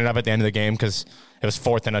just chucking it up at the end of the game because it was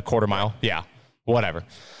 4th and a quarter mile. Yeah. Whatever.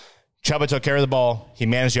 Chubba took care of the ball. He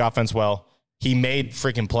managed the offense well. He made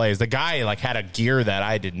freaking plays. The guy had a gear that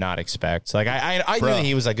I did not expect. I knew that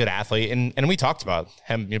he was a good athlete, and we talked about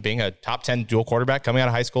him being a top 10 dual quarterback coming out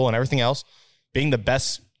of high school and everything else, being the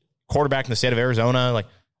best quarterback in the state of Arizona,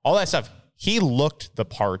 all that stuff. He looked the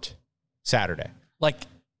part Saturday.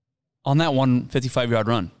 On that 155-yard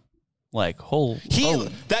run.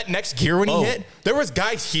 That next gear when he hit, there was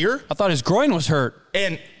guys here. I thought his groin was hurt.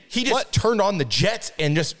 And he just turned on the jets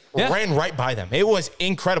and just ran right by them. It was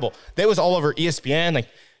incredible. That was all over ESPN.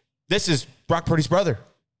 This is Brock Purdy's brother.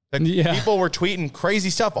 People were tweeting crazy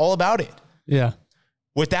stuff all about it. Yeah.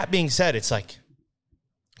 With that being said, it's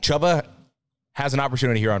Chubba has an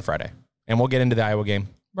opportunity here on Friday, and we'll get into the Iowa game.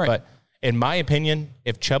 Right. But in my opinion,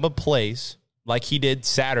 if Chubba plays like he did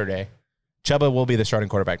Saturday, Chubba will be the starting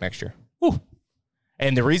quarterback next year. Ooh.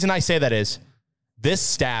 And the reason I say that is this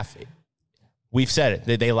staff, we've said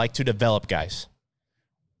it, they like to develop guys.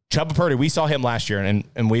 Chubba Purdy, we saw him last year,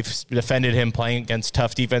 and we've defended him playing against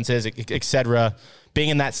tough defenses, et cetera, being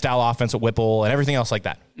in that style offense at Whipple and everything else like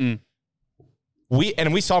that. Mm.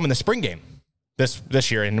 we saw him in the spring game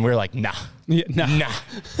this year, and we were like, nah.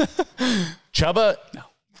 Chubba,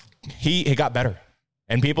 he got better.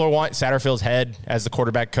 And people want Satterfield's head as the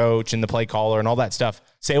quarterback coach and the play caller and all that stuff.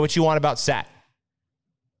 Say what you want about Sat.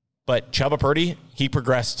 But Chubba Purdy, he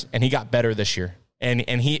progressed and he got better this year. And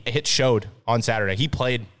it showed on Saturday. He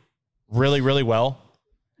played really, really well.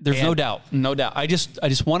 There's no doubt. I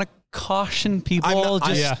just want to caution people.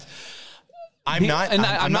 I'm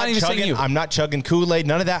not even saying you. I'm not chugging Kool-Aid,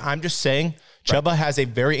 none of that. I'm just saying Chubba has a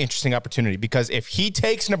very interesting opportunity because if he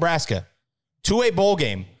takes Nebraska to a bowl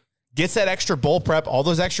game, gets that extra bowl prep, all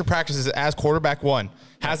those extra practices as quarterback one,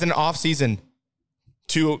 has an offseason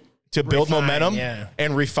to build momentum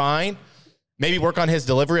and refine, maybe work on his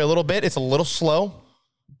delivery a little bit. It's a little slow,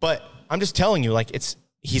 but I'm just telling you, like,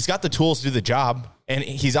 he's got the tools to do the job, and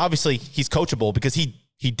he's coachable because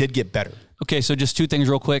he did get better. Okay, so just two things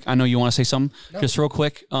real quick. I know you want to say something. No. Just real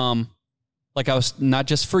quick. Like I was, not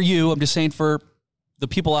just for you, I'm just saying for the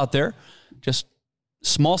people out there, just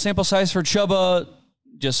small sample size for Chubba.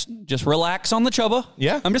 Just relax on the Chubba.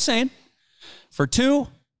 Yeah. I'm just saying. For two,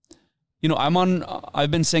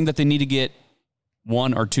 I've been saying that they need to get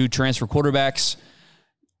 1 or 2 transfer quarterbacks.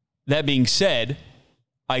 That being said,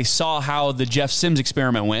 I saw how the Jeff Sims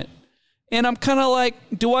experiment went, and I'm kind of like,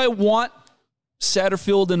 do I want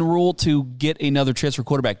Satterfield and Rule to get another transfer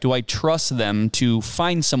quarterback? Do I trust them to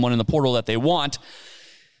find someone in the portal that they want?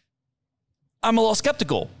 I'm a little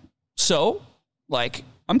skeptical. So,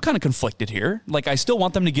 I'm kind of conflicted here. I still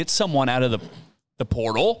want them to get someone out of the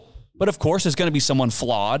portal, but of course, there's going to be someone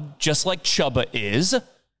flawed, just like Chubba is.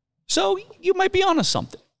 So you might be onto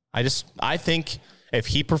something. I think if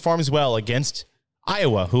he performs well against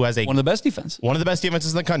Iowa, who has one of the best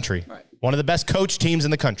defenses in the country, right, one of the best coach teams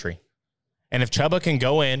in the country, and if Chubba can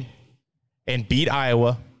go in and beat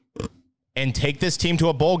Iowa and take this team to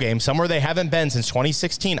a bowl game, somewhere they haven't been since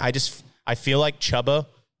 2016, I feel like Chubba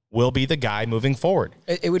will be the guy moving forward.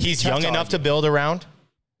 He's young enough to build around.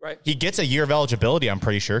 Right. He gets a year of eligibility, I'm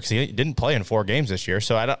pretty sure, because he didn't play in 4 games this year.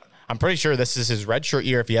 So I'm pretty sure this is his redshirt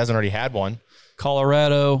year if he hasn't already had one.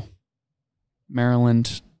 Colorado,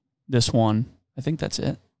 Maryland, this one. I think that's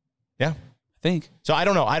it. Yeah. I think. So I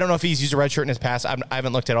don't know. I don't know if he's used a redshirt in his past. I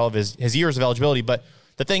haven't looked at all of his years of eligibility. But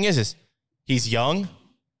the thing is he's young.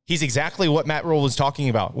 He's exactly what Matt Rule was talking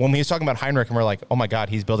about. When he was talking about Heinrich, and we're like, oh my God,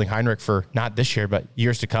 he's building Heinrich for not this year, but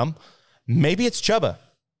years to come. Maybe it's Chubba.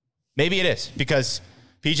 Maybe it is, because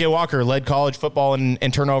P.J. Walker led college football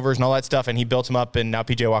and turnovers and all that stuff, and he built him up, and now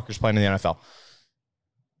P.J. Walker's playing in the NFL.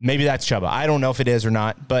 Maybe that's Chubba. I don't know if it is or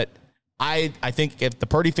not, but I think if the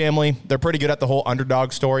Purdy family, they're pretty good at the whole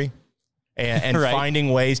underdog story and right,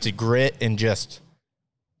 finding ways to grit and just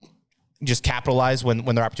capitalize when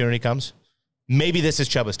their opportunity comes. Maybe this is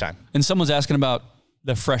Chubba's time. And someone's asking about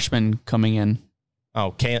the freshman coming in.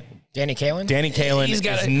 Oh, Danny Kaelin? Danny Kaelin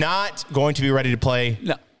is not going to be ready to play.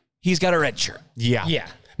 No, he's got a red shirt. Yeah.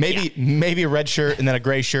 Maybe a red shirt and then a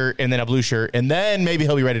gray shirt and then a blue shirt, and then maybe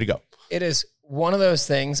he'll be ready to go. It is one of those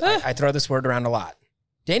things. I throw this word around a lot.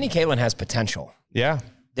 Danny Kaelin has potential. Yeah.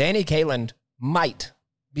 Danny Kaelin might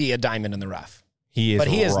be a diamond in the rough. He is, but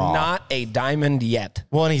he is not a diamond yet.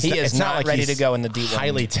 Well, and he is not ready to go in the D1.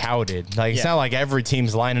 Highly touted. It's not like every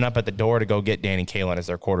team's lining up at the door to go get Danny Kaelin as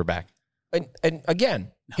their quarterback. And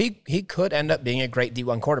again, he could end up being a great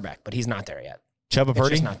D1 quarterback, but he's not there yet. Chubba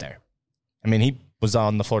Purdy? He's not there. I mean, he was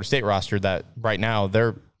on the Florida State roster that right now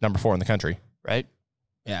they're number 4 in the country. Right?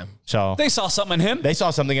 Yeah. So they saw something in him. They saw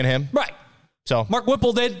something in him. Right. So Mark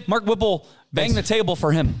Whipple did. Mark Whipple banged the table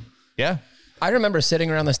for him. Yeah. I remember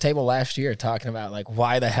sitting around this table last year talking about,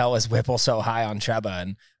 why the hell is Whipple so high on Chubba?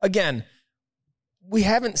 And again, we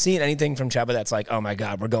haven't seen anything from Chubba that's like, oh my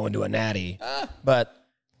God, we're going to a natty. But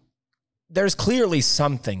there's clearly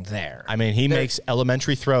something there. I mean, he makes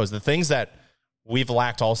elementary throws. The things that we've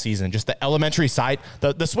lacked all season, just the elementary side,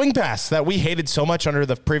 the swing pass that we hated so much under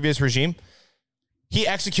the previous regime, he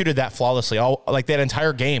executed that flawlessly, that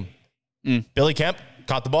entire game. Billy Kemp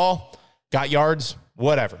caught the ball, got yards,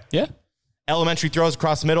 whatever. Yeah. Elementary throws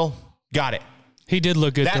across the middle, got it. He did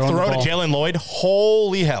look good. That throw to Jalen Lloyd,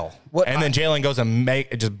 holy hell. Then Jalen goes and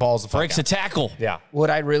just balls the fuck breaks out. A tackle. Yeah. What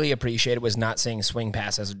I really appreciated was not seeing swing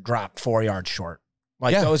passes drop 4 yards short.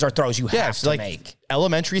 Those are throws you have to make.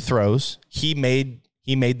 Elementary throws, he made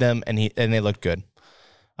them, and they looked good.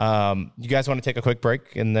 You guys want to take a quick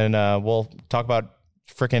break, and then we'll talk about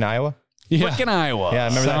frickin' Iowa? Yeah. Frickin' Iowa. Yeah,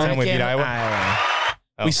 remember that time we beat Iowa?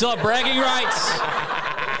 Oh. We still have bragging rights.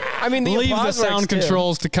 I mean, leave the sound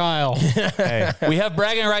controls to Kyle. Hey. We have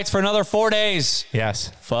bragging rights for another 4 days.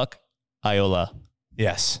 Yes. Fuck IoLa.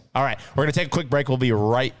 Yes. All right. We're going to take a quick break. We'll be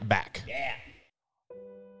right back. Yeah.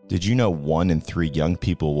 Did you know 1 in 3 young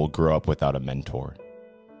people will grow up without a mentor?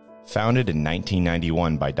 Founded in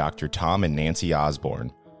 1991 by Dr. Tom and Nancy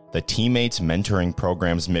Osborne, the Teammates Mentoring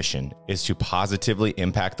Program's mission is to positively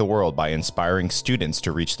impact the world by inspiring students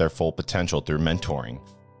to reach their full potential through mentoring.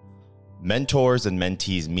 Mentors and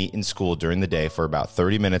mentees meet in school during the day for about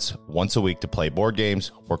 30 minutes once a week to play board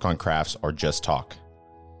games, work on crafts, or just talk.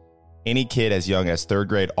 Any kid as young as 3rd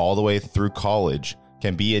grade all the way through college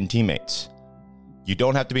can be in Teammates. You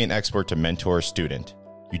don't have to be an expert to mentor a student.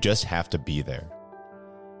 You just have to be there.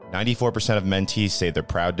 94% of mentees say they're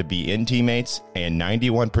proud to be in Teammates, and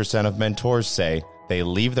 91% of mentors say they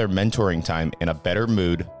leave their mentoring time in a better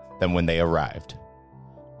mood than when they arrived.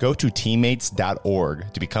 Go to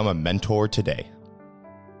teammates.org to become a mentor today.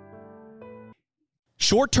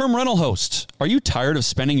 Short-term rental hosts, are you tired of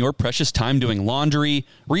spending your precious time doing laundry,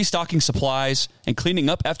 restocking supplies, and cleaning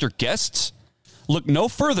up after guests? Look no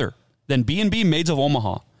further than B&B Maids of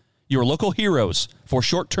Omaha, your local heroes for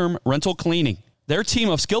short-term rental cleaning. Their team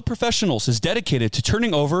of skilled professionals is dedicated to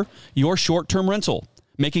turning over your short-term rental,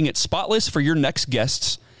 making it spotless for your next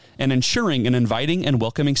guests, and ensuring an inviting and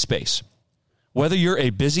welcoming space. Whether you're a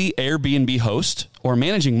busy Airbnb host or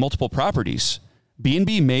managing multiple properties,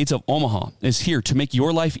 B&B Maids of Omaha is here to make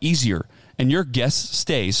your life easier and your guests'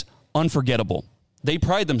 stays unforgettable. They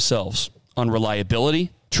pride themselves on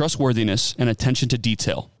reliability, trustworthiness, and attention to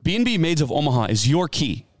detail. B&B Maids of Omaha is your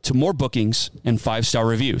key to more bookings and 5-star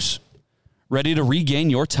reviews. Ready to regain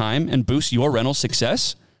your time and boost your rental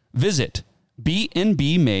success? Visit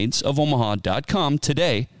bnbmaidsofomaha.com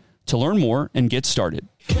today to learn more and get started.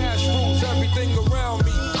 Cash rules everything around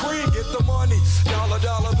me. Cream, get the money. Dollar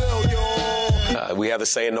bill, yo. We have the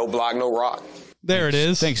saying, no block, no rock. There it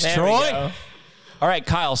is. Thanks, There Troy. we go. All right,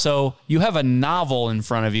 Kyle. So you have a novel in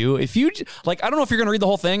front of you. If you like, I don't know if you're going to read the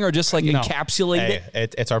whole thing or just like encapsulate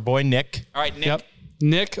it. It's our boy Nick. All right, Nick. Yep.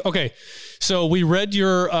 Nick. Okay. So we read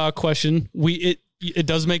your question. It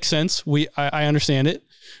does make sense. I understand it.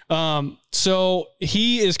 So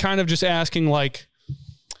he is kind of just asking, like,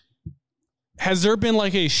 has there been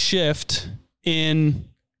like a shift in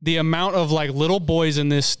the amount of like little boys in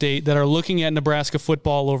this state that are looking at Nebraska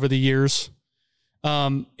football over the years?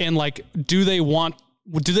 And like, do they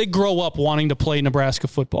grow up wanting to play Nebraska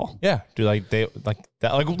football? Yeah. Do like they like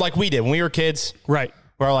that like we did when we were kids? Right.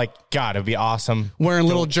 We're like, God, it'd be awesome. Wearing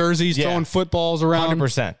little jerseys, throwing footballs around.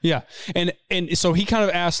 100%. Yeah. And so he kind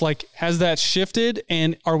of asked, like, has that shifted?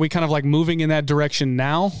 And are we kind of like moving in that direction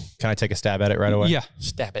now? Can I take a stab at it right away? Yeah.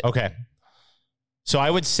 Stab it. Okay. So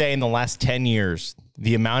I would say in the last 10 years,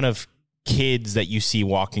 the amount of kids that you see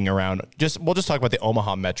walking around, we'll just talk about the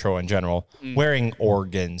Omaha Metro in general, wearing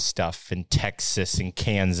Oregon stuff and Texas and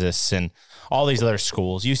Kansas and all these other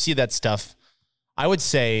schools. You see that stuff. I would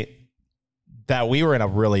say that we were in a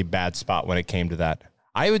really bad spot when it came to that.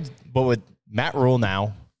 But with Matt Rule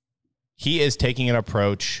now, he is taking an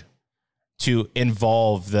approach to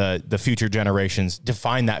involve the future generations,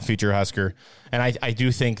 define that future Husker. And I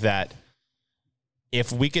do think that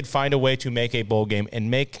if we could find a way to make a bowl game and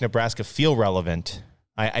make Nebraska feel relevant,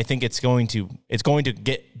 I think it's going to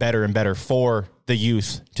get better and better for the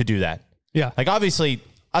youth to do that. Yeah. Like, obviously,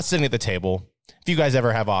 us sitting at the table, if you guys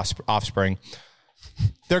ever have offspring,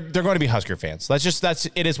 they're going to be Husker fans.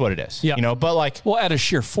 It is what it is. Yeah. You know, but like, well, at a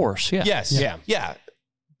sheer force. Yeah. Yes. Yeah. Yeah.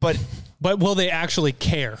 But will they actually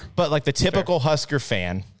care? But like the typical Husker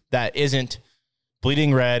fan that isn't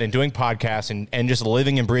bleeding red and doing podcasts and just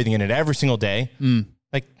living and breathing in it every single day,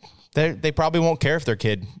 like they probably won't care if their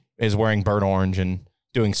kid is wearing burnt orange and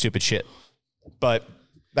doing stupid shit. But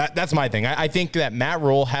that's my thing. I think that Matt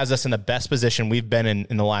Rule has us in the best position we've been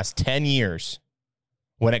in the last 10 years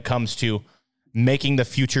when it comes to making the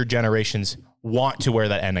future generations want to wear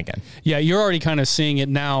that N again. Yeah, you're already kind of seeing it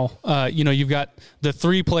now. You've got the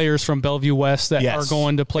 3 players from Bellevue West that are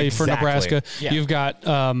going to play for Nebraska. Yeah. You've got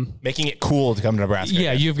making it cool to come to Nebraska.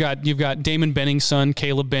 Yeah, you've got Damon Benning's son,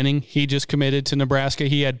 Caleb Benning. He just committed to Nebraska.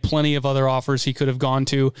 He had plenty of other offers he could have gone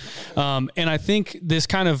to. And I think this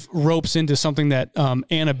kind of ropes into something that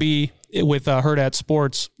Anna B., with Herd at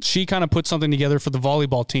Sports, she kind of put something together for the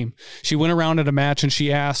volleyball team. She went around at a match and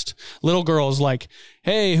she asked little girls, like,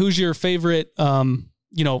 hey, who's your favorite,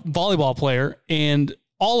 volleyball player? And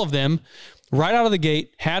all of them, right out of the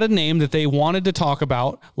gate, had a name that they wanted to talk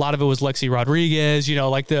about. A lot of it was Lexi Rodriguez,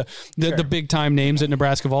 like the big time names at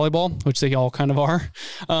Nebraska volleyball, which they all kind of are.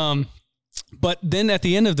 But then at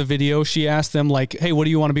the end of the video, she asked them, like, hey, what do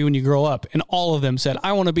you want to be when you grow up? And all of them said,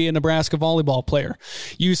 I want to be a Nebraska volleyball player.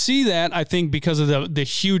 You see that, I think, because of the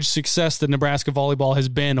huge success that Nebraska volleyball has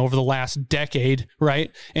been over the last decade, right?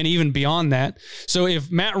 And even beyond that. So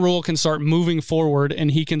if Matt Rule can start moving forward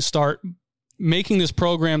and he can start making this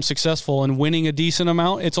program successful and winning a decent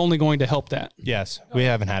amount, it's only going to help that. Yes. We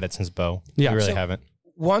haven't had it since Bo. Yeah. We really So- haven't.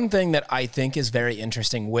 One thing that I think is very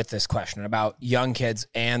interesting with this question about young kids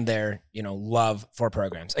and their, love for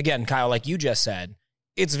programs. Again, Kyle, like you just said,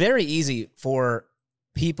 it's very easy for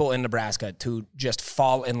people in Nebraska to just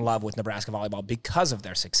fall in love with Nebraska volleyball because of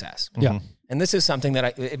their success. Yeah. And this is something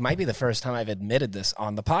that it might be the first time I've admitted this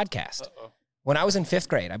on the podcast. When I was in 5th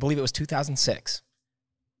grade, I believe it was 2006,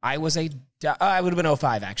 I would have been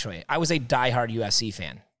 05 actually. I was a diehard USC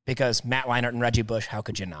fan because Matt Leinart and Reggie Bush, how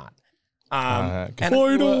could you not? Yeah.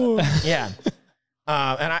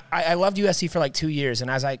 And I loved USC for like 2 years.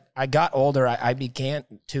 And as I got older, I began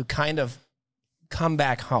to kind of come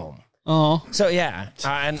back home. Oh. So yeah.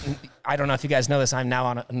 And I don't know if you guys know this. I'm now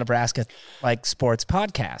on a Nebraska sports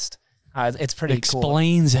podcast. It's pretty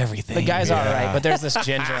Explains cool. everything. The guy's all right, but there's this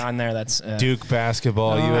ginger on there that's Duke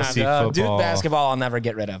basketball, USC football. Duke basketball I'll never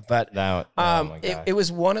get rid of. But it was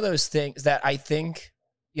one of those things that I think,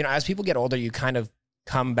 as people get older, you kind of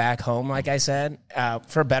come back home, like I said,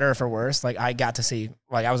 for better or for worse. Like I got to see,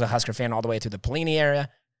 like I was a Husker fan all the way through the Pelini area.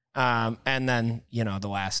 And then, the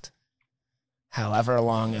last however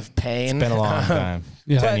long of pain. It's been a long time.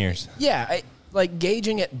 10 years. Yeah. Like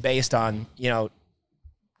gauging it based on,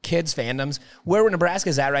 kids' fandoms. Where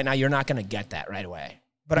Nebraska's at right now, you're not going to get that right away.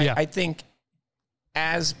 But I think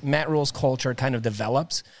as Matt Rule's culture kind of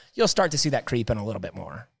develops, you'll start to see that creep in a little bit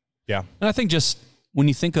more. Yeah. And I think just when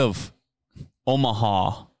you think of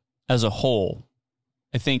Omaha as a whole,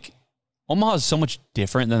 I think Omaha is so much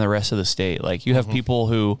different than the rest of the state. Like you have people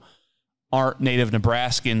who aren't native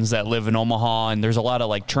Nebraskans that live in Omaha, and there's a lot of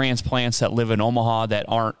like transplants that live in Omaha that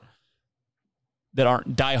aren't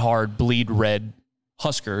diehard bleed red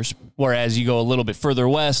Huskers. Whereas you go a little bit further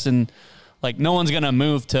west, and like no one's gonna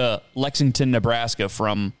move to Lexington, Nebraska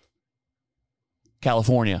from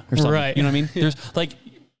California or something. Right. You know what I mean? There's like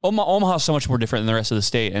Omaha's so much more different than the rest of the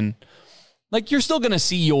state, and like you're still gonna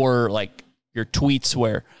see your tweets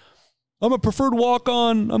where I'm a preferred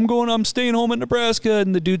walk-on. I'm staying home in Nebraska,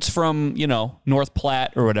 and the dude's from North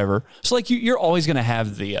Platte or whatever. So like you're always gonna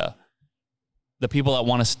have the people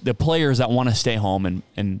that the players that want to stay home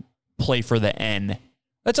and play for the N.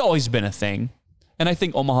 That's always been a thing, and I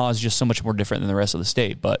think Omaha is just so much more different than the rest of the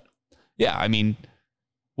state. But yeah, I mean,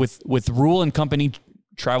 with Rule and company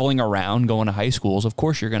traveling around, going to high schools, of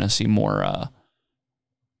course you're gonna see more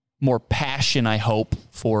passion, I hope,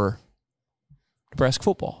 for Nebraska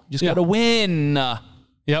football. You just got to win. Yep.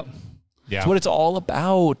 Yeah. That's what it's all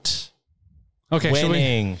about. Okay.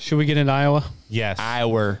 Winning. Should we get into Iowa? Yes.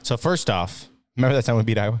 Iowa. So first off, remember that time we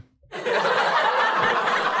beat Iowa?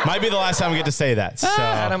 Might be the last time we get to say that. So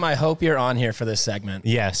Adam, I hope you're on here for this segment.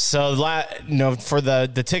 Yes. So for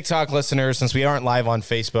the TikTok listeners, since we aren't live on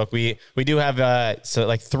Facebook, we do have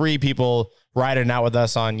 3 people riding out with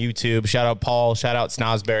us on YouTube. Shout out Paul. Shout out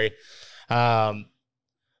Snosberry.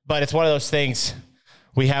 But it's one of those things.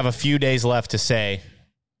 We have a few days left to say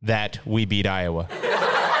that we beat Iowa.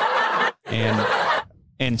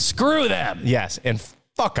 And screw them. Yes, and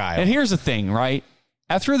fuck Iowa. And here's the thing, right?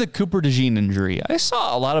 After the Cooper DeJean injury, I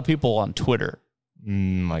saw a lot of people on Twitter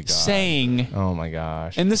saying, "Oh my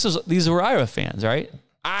gosh!" And these were Iowa fans, right?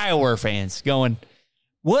 Iowa fans going,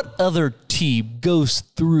 "What other team goes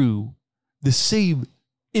through the same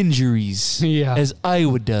injuries as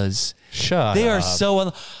Iowa does?" Shut They up. are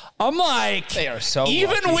so. I'm like, they are so.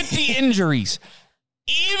 Even lucky. with the injuries,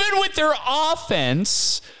 even with their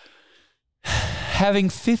offense having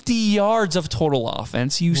 50 yards of total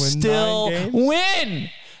offense, you still win.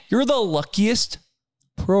 You're the luckiest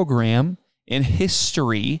program in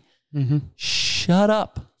history. Shut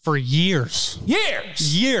up. For years.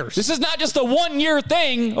 Years. This is not just a 1 year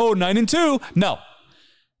thing. Oh, 9-2. No.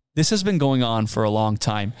 This has been going on for a long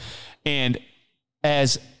time. And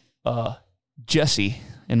as Jesse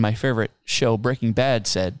in my favorite show, Breaking Bad,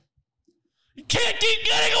 said, "You can't keep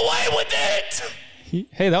getting away with it."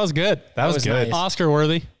 Hey, that was good. That was good. Nice. Oscar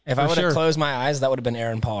worthy. If I would have closed my eyes, that would have been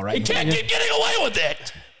Aaron Paul, right? You can't keep getting away with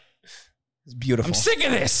it. It's beautiful. I'm sick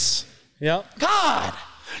of this. Yep. God.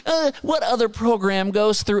 What other program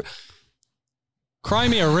goes through? Cry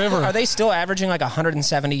me a river. Are they still averaging like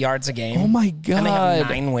 170 yards a game? Oh my God. And they have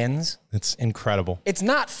 9 wins? It's incredible. It's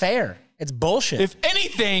not fair. It's bullshit. If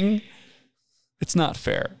anything, it's not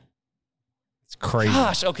fair. It's crazy.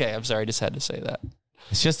 Gosh, okay. I'm sorry. I just had to say that.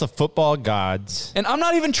 It's just the football gods. And I'm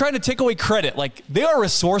not even trying to take away credit. Like, they are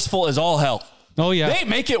resourceful as all hell. Oh, yeah. They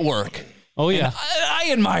make it work. Oh, yeah. And I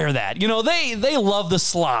admire that. You know, they love the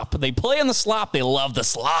slop. They play in the slop. They love the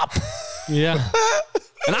slop. Yeah.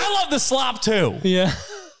 And I love the slop, too. Yeah.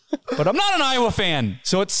 But I'm not an Iowa fan,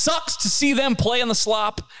 so it sucks to see them play in the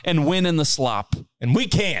slop and win in the slop. And we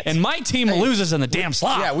can't. And my team loses in the damn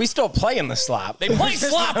slop. Yeah, we still play in the slop. They play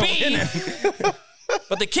sloppy,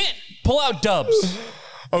 but they can't pull out dubs.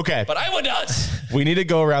 Okay. But Iowa does. We need to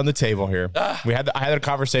go around the table here. I had a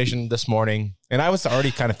conversation this morning, and I was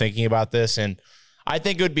already kind of thinking about this, and I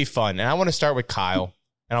think it would be fun. And I want to start with Kyle,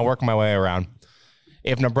 and I'll work my way around.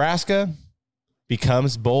 If Nebraska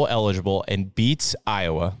becomes bowl eligible and beats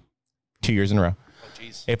Iowa 2 years in a row,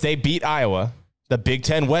 if they beat Iowa, the Big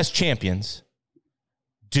Ten West champions,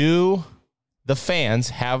 do the fans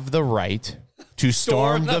have the right to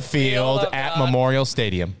storm the field at Memorial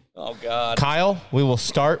Stadium? Oh, God. Kyle, we will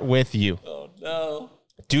start with you. Oh, no.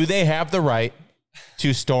 Do they have the right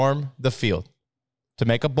to storm the field to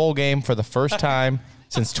make a bowl game for the first time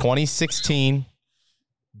since 2016,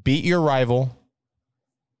 beat your rival,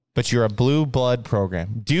 but you're a blue blood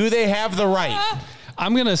program? Do they have the right?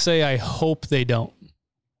 I'm going to say I hope they don't.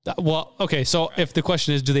 Well, okay, so if the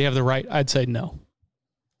question is, do they have the right? I'd say no.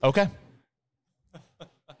 Okay.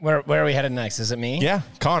 Where are we headed next? Is it me? Yeah,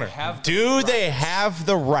 Connor. Do they have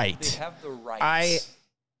the right? They have the right.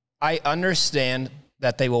 I understand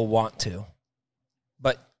that they will want to,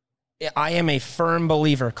 but I am a firm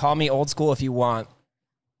believer. Call me old school if you want.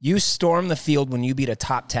 You storm the field when you beat a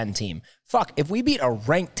top 10 team. Fuck, if we beat a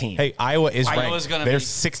ranked team. Hey, Iowa is Iowa's ranked. gonna They're be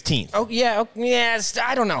 16th. Oh, yeah. Yes.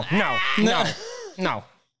 I don't know. No.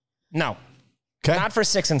 Okay. Not for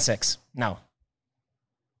 6 and 6. No.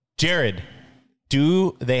 Jared,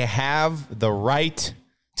 do they have the right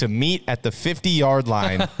to meet at the 50-yard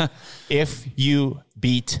line if you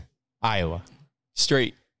beat Iowa?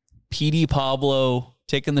 Straight. PD Pablo,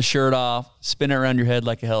 taking the shirt off, spin it around your head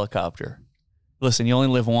like a helicopter. Listen, you only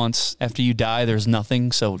live once. After you die, there's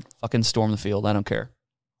nothing, so fucking storm the field. I don't care.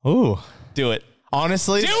 Ooh. Do it.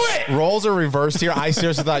 Honestly, do it. Roles are reversed here. I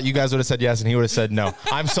seriously thought you guys would have said yes and he would have said no.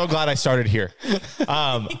 I'm so glad I started here.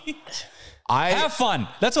 I have fun.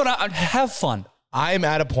 That's what I have fun. I'm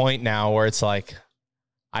at a point now where it's like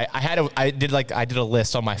I did a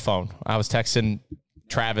list on my phone. I was texting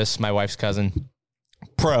Travis, my wife's cousin.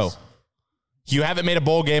 Pro, you haven't made a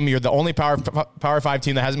bowl game. You're the only Power 5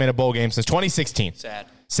 team that hasn't made a bowl game since 2016.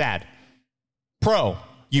 Sad. Pro,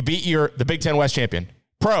 you beat the Big Ten West champion.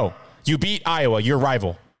 Pro, you beat Iowa, your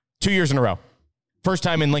rival, 2 years in a row. First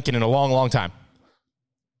time in Lincoln in a long, long time.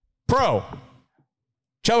 Pro,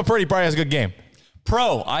 Chubba Purdy probably has a good game.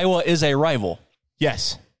 Pro, Iowa is a rival.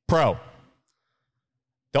 Yes. Pro.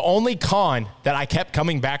 The only con that I kept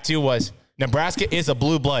coming back to was Nebraska is a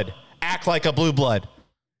blue blood. Act like a blue blood.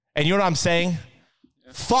 And you know what I'm saying?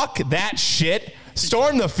 Fuck that shit.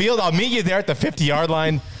 Storm the field. I'll meet you there at the 50-yard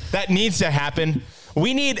line. That needs to happen.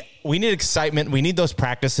 We need excitement. We need those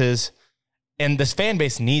practices. And this fan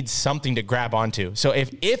base needs something to grab onto. So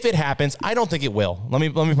if it happens, I don't think it will. Let me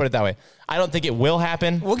put it that way. I don't think it will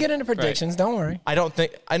happen. We'll get into predictions. Right. Don't worry. I don't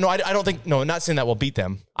think. I'm not saying that we'll beat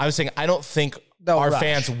them. I was saying I don't think our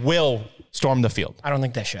fans will storm the field. I don't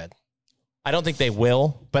think they should. I don't think they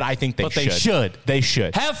will, but I think they should. They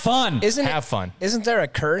should. Have fun. Have fun. Isn't there a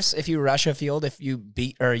curse if you rush a field if you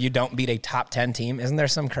beat or you don't beat a top 10 team? Isn't there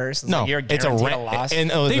some curse? No, you're guaranteed a loss.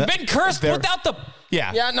 They've been cursed without the.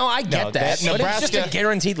 Yeah. Yeah, no, I get that. But it's just a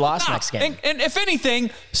guaranteed loss next game. And if anything,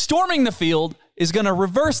 storming the field is going to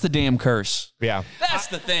reverse the damn curse. Yeah. That's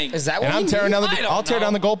the thing. Is that what I'm tearing down I'll tear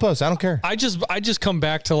down the goalpost. I don't care. I just come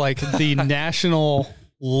back to like the national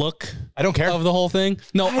look. I don't care of the whole thing.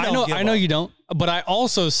 No, I know you don't. But I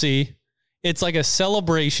also see it's like a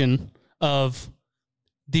celebration of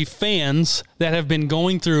the fans that have been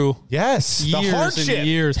going through years and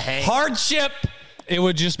years. Hardship. It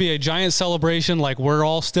would just be a giant celebration. Like we're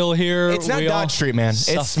all still here. It's not Dodge Street, man.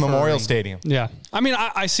 It's Memorial Stadium. Yeah. I mean,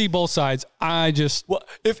 I see both sides.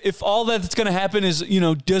 If all that's going to happen is,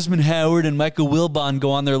 Desmond Howard and Michael Wilbon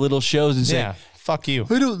go on their little shows and say, fuck you.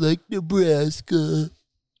 I don't like Nebraska.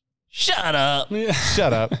 Shut up. Yeah.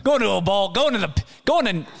 Shut up. Going to a ball. Going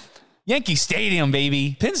to Yankee Stadium,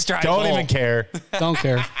 baby. Pinstripe Don't ball. even care. Don't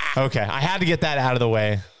care. Okay. I had to get that out of the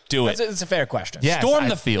way. Do it. It's a fair question. Yes, Storm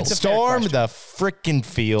the field. Storm the freaking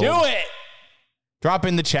field. Do it. Drop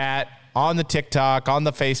in the chat, on the TikTok, on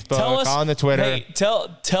the Facebook, on the Twitter. Hey,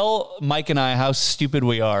 tell Mike and I how stupid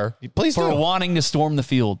we are for wanting to storm the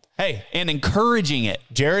field. Hey. And encouraging it.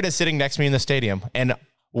 Jared is sitting next to me in the stadium, and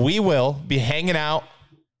we will be hanging out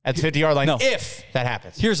at the 50-yard line if that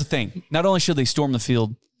happens. Here's the thing. Not only should they storm the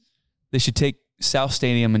field, they should take South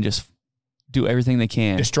Stadium and just do everything they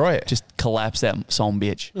can. Destroy it. Just collapse that son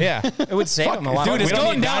bitch. Yeah. It would save them a lot of money. Dude, it's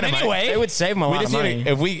going down anyway. It would save them a lot of money.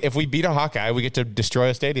 If we beat a Hawkeye, we get to destroy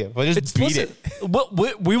a stadium. We'll just beat it.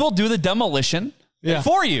 We will do the demolition. Yeah.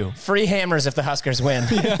 For you. Free hammers if the Huskers win.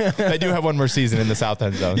 They do have one more season in the South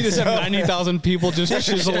End zone. You just have 90,000 people just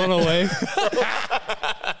chiseling away.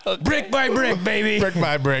 Brick by brick, baby. Brick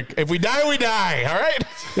by brick. If we die, we die. All right?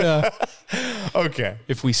 Yeah. Okay.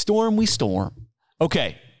 If we storm, we storm.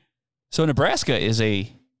 Okay. So Nebraska is a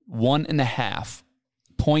 1.5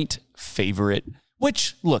 point favorite,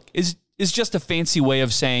 which, look, is just a fancy way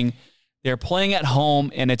of saying they're playing at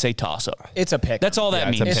home and it's a toss-up. It's a pick. That's all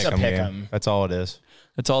that means. It's a pick 'em. That's all it is.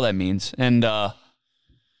 That's all that means. And I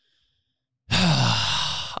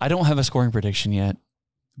don't have a scoring prediction yet,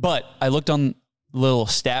 but I looked on the little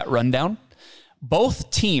stat rundown.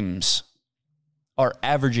 Both teams are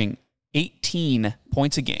averaging 18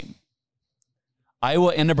 points a game.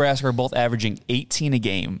 Iowa and Nebraska are both averaging 18 a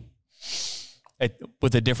game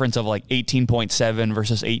with a difference of like 18.7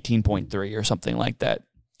 versus 18.3 or something like that.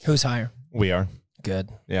 Who's higher? We are. Good.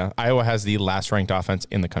 Yeah. Iowa has the last ranked offense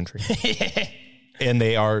in the country. And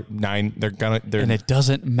they are 9. And it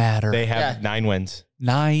doesn't matter. They have 9 wins.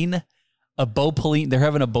 9. They're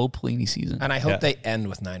having a Bo Pelini season. And I hope they end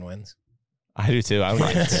with 9 wins. I do too. I would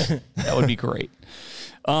like to. That would be great.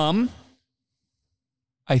 I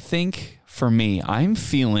think for me, I'm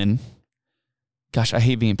feeling, gosh, I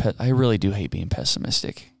really do hate being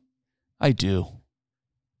pessimistic. I do.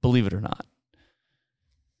 Believe it or not.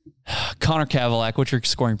 Connor Cavillak, what's your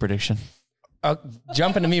scoring prediction?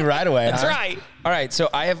 Jumping to me right away. That's right. All right, so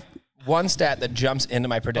I have one stat that jumps into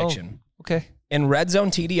my prediction. Okay. In red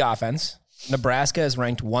zone TD offense, Nebraska is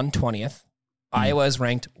ranked 120th. Iowa is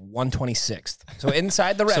ranked 126th. So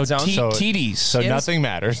inside the red zone. TDs. So nothing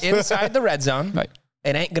matters. Inside the red zone, right.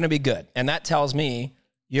 It ain't going to be good. And that tells me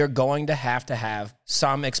you're going to have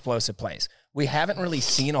some explosive plays. We haven't really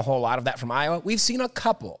seen a whole lot of that from Iowa. We've seen a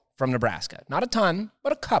couple from Nebraska. Not a ton,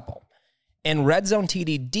 but a couple. In red zone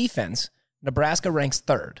TD defense, Nebraska ranks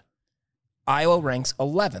 3rd. Iowa ranks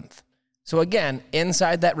 11th. So again,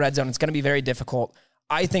 inside that red zone, it's going to be very difficult.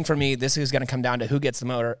 I think for me, this is going to come down to who gets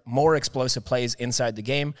the more explosive plays inside the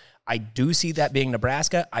game. I do see that being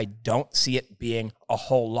Nebraska. I don't see it being a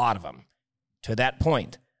whole lot of them. To that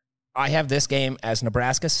point, I have this game as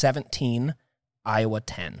Nebraska 17, Iowa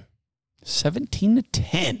 10.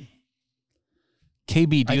 17-10.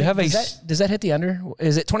 KB, do you have does that hit the under?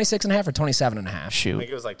 Is it 26.5 or 27.5? Shoot. I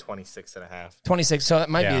think it was like 26.5. 26, so it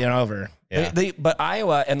might be an over. Yeah. But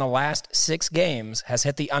Iowa in the last 6 games has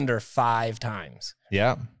hit the under 5 times.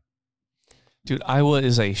 Yeah. Dude, Iowa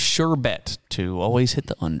is a sure bet to always hit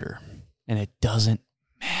the under, and it doesn't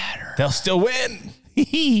matter. They'll still win.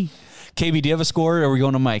 KB, do you have a score, or are we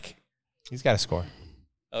going to Mike? He's got a score.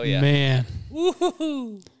 Oh, yeah. Man.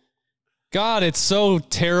 Woo-hoo-hoo. God, it's so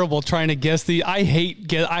terrible trying to guess I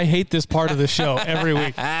hate this part of the show every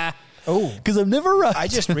week. Oh, because I'm never right. I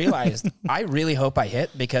just realized I really hope I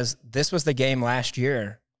hit because this was the game last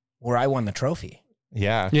year where I won the trophy.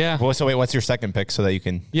 Yeah. Yeah. Well, so wait, what's your second pick so that you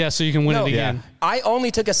can? Yeah, so you can win it again. I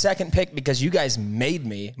only took a second pick because you guys made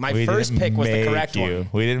me. My first pick was the correct one.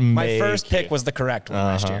 We didn't. My first pick was the correct one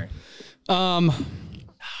last year.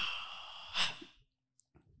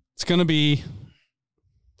 It's going to be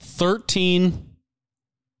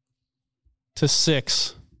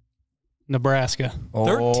 13-6, Nebraska.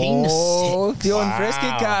 13-6. Feeling frisky,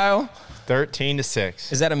 Kyle.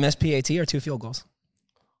 13-6. Is that a missed PAT or 2 field goals?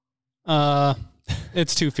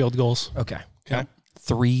 It's 2 field goals. Okay.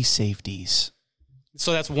 3 safeties.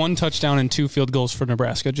 So that's 1 touchdown and 2 field goals for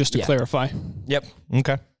Nebraska, just to clarify. Yep.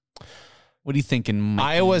 Okay. What are you thinking, Mike?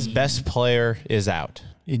 Iowa's best player is out.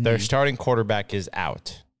 Their starting quarterback is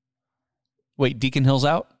out. Wait, Deacon Hill's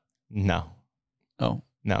out? No. Oh.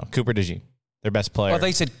 No. Cooper DeJean, their best player. Well,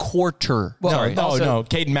 they said quarter. Well, Sorry. no.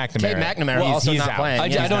 Caden McNamara. Caden McNamara also not out. playing.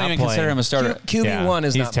 I don't even consider him a starter. QB1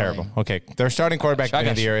 is he's not terrible. playing. Okay. Their starting quarterback at the end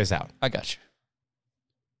of the year is out. I got you.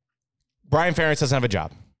 Brian Ferentz doesn't have a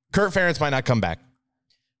job. Kurt Ferentz might not come back.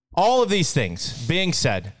 All of these things being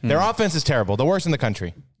said, their offense is terrible, the worst in the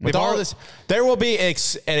country. With all this, there will be a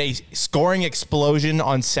scoring explosion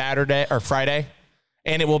on Saturday or Friday,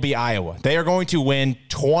 and it will be Iowa. They are going to win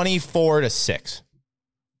 24-6.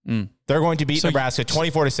 They're going to beat Nebraska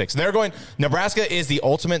 24-6. Nebraska is the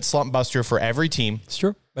ultimate slump buster for every team. It's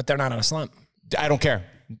true. But they're not on a slump. I don't care.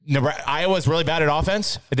 Iowa's really bad at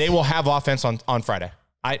offense. They will have offense on Friday.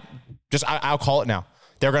 I'll call it now.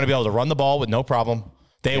 They're going to be able to run the ball with no problem.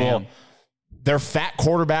 They will. Their fat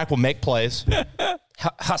quarterback will make plays.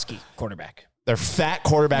 Husky quarterback. Their fat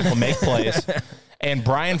quarterback will make plays. And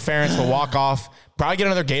Brian Ferentz will walk off, probably get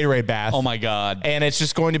another Gatorade bath. Oh, my God. And it's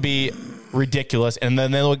just going to be ridiculous. And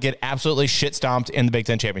then they'll get absolutely shit stomped in the Big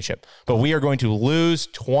Ten Championship. But we are going to lose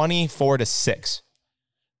 24-6.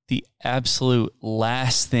 The absolute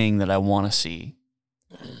last thing that I want to see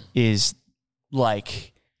is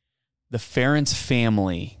like the Ferentz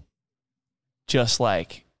family just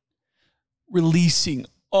like releasing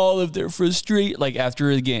all of their frustration, like after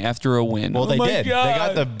a game, after a win. Well, Oh they my did. God. They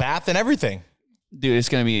got the bath and everything. Dude, it's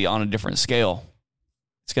going to be on a different scale.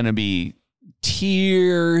 It's going to be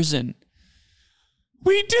tears and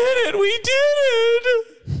we did it. We did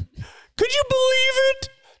it. Could you believe it?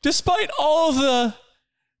 Despite all of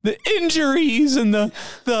the injuries and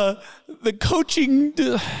the coaching.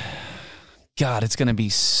 God, it's going to be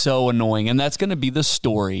so annoying. And that's going to be the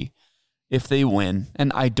story if they win.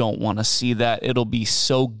 And I don't want to see that. It'll be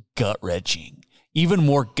so gut-wrenching. Even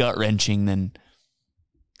more gut-wrenching than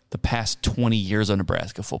the past 20 years of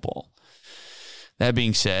Nebraska football. That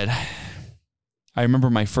being said, I remember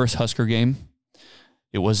my first Husker game.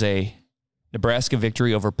 It was a Nebraska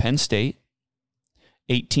victory over Penn State,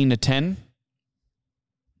 18-10,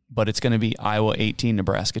 but it's going to be Iowa 18,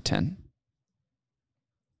 Nebraska 10.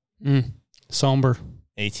 Somber.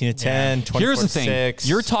 18-10, 24-6. Here's the thing.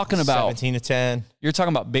 You're talking about 17-10. You're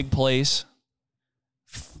talking about big plays.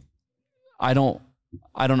 I don't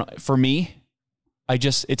know. For me,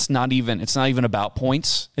 it's not even about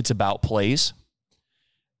points. It's about plays.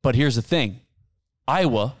 But here's the thing.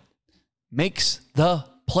 Iowa makes the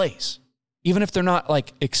plays. Even if they're not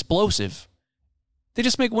like explosive, they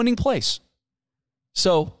just make winning plays.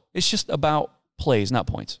 So it's just about plays, not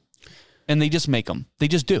points. And they just make them. They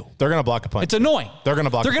just do. They're going to block a punt. It's annoying. They're going to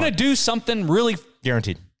block a They're going to do something really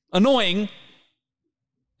guaranteed annoying.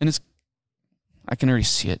 And I can already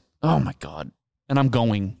see it. Oh my God. And I'm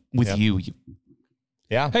going with you.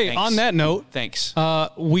 Yeah. Hey, Thanks. on that note, thanks.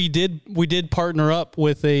 We did partner up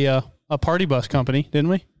with a party bus company, didn't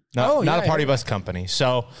we? No, not a party bus company.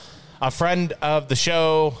 So a friend of the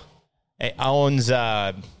show owns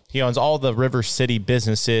all the River City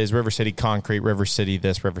businesses, River City Concrete, River City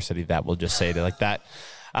this, River City that. We'll just say it like that.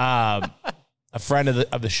 A friend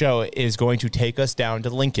of the show is going to take us down to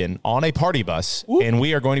Lincoln on a party bus, and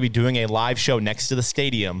we are going to be doing a live show next to the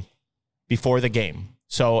stadium before the game.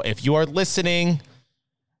 So if you are listening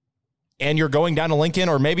and you're going down to Lincoln,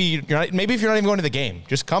 or maybe if you're not even going to the game,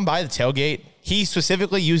 just come by the tailgate. He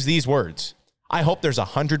specifically used these words. I hope there's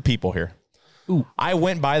 100 people here. Ooh. I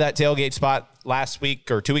went by that tailgate spot last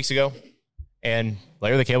week or 2 weeks ago, and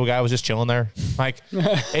Larry the Cable Guy was just chilling there. Like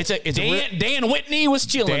Dan Whitney was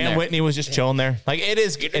chilling there. Dan Whitney was just chilling there. Like it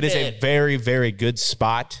is a very, very good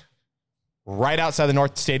spot right outside the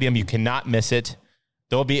North Stadium. You cannot miss it.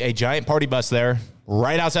 There'll be a giant party bus there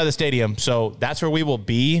right outside the stadium. So that's where we will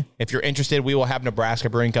be. If you're interested, we will have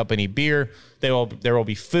Nebraska Brewing Company beer. There will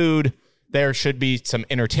be food. There should be some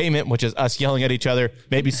entertainment, which is us yelling at each other,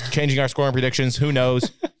 maybe changing our scoring predictions. Who knows?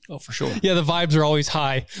 Oh, for sure. Yeah, the vibes are always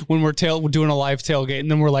high when we're doing a live tailgate, and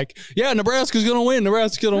then we're like, yeah, Nebraska's going to win.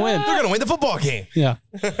 Nebraska's going to win. They're going to win the football game. Yeah.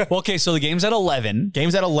 Well, okay, so the game's at 11.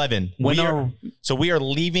 Game's at 11. We are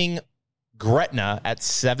leaving Gretna at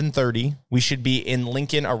 7:30. We should be in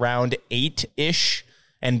Lincoln around 8-ish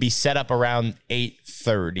and be set up around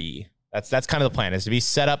 8:30. That's kind of the plan, is to be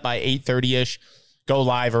set up by 8:30-ish, go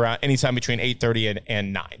live around anytime between 8:30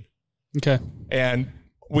 and 9. Okay. And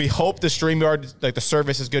we hope the StreamYard, like the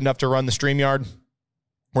service is good enough to run the StreamYard.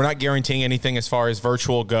 We're not guaranteeing anything as far as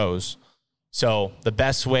virtual goes. So the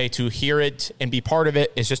best way to hear it and be part of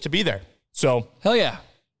it is just to be there. So hell yeah.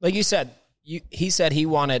 Like you said, he said he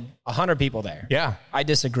wanted 100 people there. Yeah. I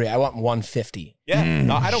disagree. I want 150. Yeah.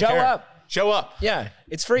 No, I don't care. Show up. Yeah.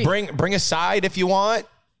 It's free. Bring a side if you want.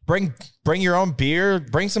 Bring your own beer.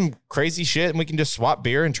 Bring some crazy shit, and we can just swap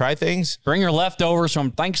beer and try things. Bring your leftovers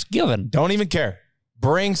from Thanksgiving. Don't even care.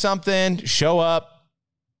 Bring something. Show up.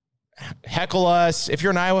 Heckle us. If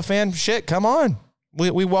you're an Iowa fan, shit, come on.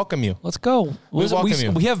 We welcome you. Let's go. We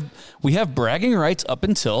welcome you. We have bragging rights up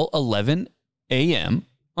until 11 a.m.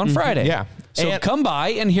 on Friday. Yeah. So come by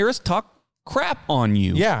and hear us talk crap on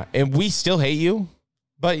you. Yeah, and we still hate you,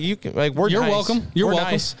 but you're nice. Welcome. You're We're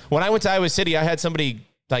welcome. Nice. When I went to Iowa City, I had somebody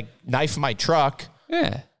knife my truck.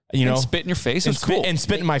 Yeah. And spit in your face. It's cool. And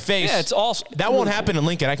spit in my face. Yeah, it's awesome. That won't happen in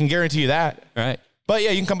Lincoln. I can guarantee you that. All right. But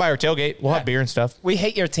yeah, you can come by our tailgate. We'll have beer and stuff. We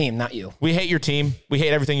hate your team, not you. We hate your team. We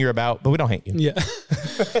hate everything you're about, but we don't hate you. Yeah.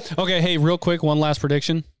 Okay. Hey, real quick, one last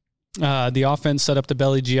prediction. The offense set up the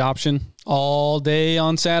belly G option all day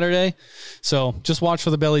on Saturday. So just watch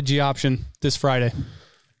for the belly G option this Friday.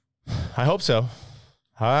 I hope so.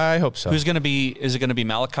 Who's going to be, is it going to be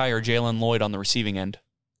Malachi or Jalen Lloyd on the receiving end?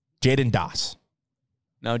 Jaden Doss.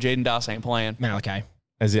 No, Jaden Doss ain't playing. Malachi.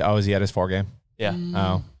 Is he at his 4 game? Yeah.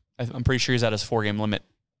 Oh. I'm pretty sure he's at his 4-game limit.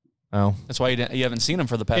 Oh. That's why you haven't seen him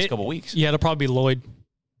for the past couple weeks. Yeah, it'll probably be Lloyd.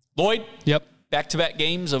 Lloyd? Yep. Back-to-back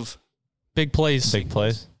games of big plays. Big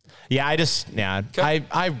plays. Yeah,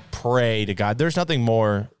 I pray to God. There's nothing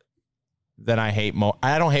more than I hate more.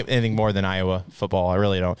 I don't hate anything more than Iowa football. I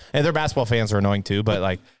really don't. And their basketball fans are annoying too, but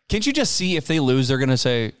like, can't you just see if they lose, they're going to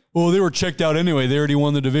say, "Oh, they were checked out anyway. They already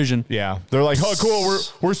won the division." Yeah, they're like, "Oh, cool.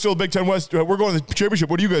 We're still Big Ten West. We're going to the championship.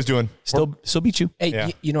 What are you guys doing?" Still beat you. Hey, Yeah.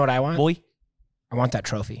 you know what I want? Boy, I want that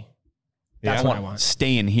trophy. That's Yeah. what I want.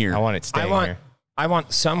 staying here. I want it staying here. I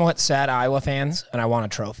want somewhat sad Iowa fans, and I want a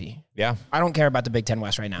trophy. Yeah. I don't care about the Big Ten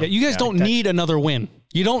West right now. Yeah, you guys don't need another win.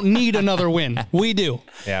 You don't need another win. We do.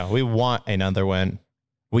 Yeah, we want another win.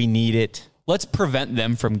 We need it. Let's prevent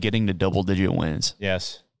them from getting to double-digit wins.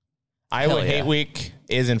 Yes. Iowa Hate Week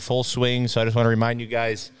is in full swing, so I just want to remind you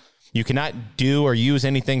guys, you cannot do or use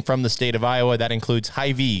anything from the state of Iowa. That includes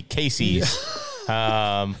Hy-Vee, Casey's.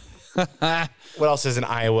 What else is an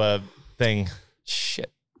Iowa thing?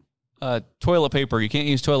 Shit. Toilet paper. You can't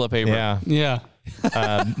use toilet paper. Yeah. Yeah.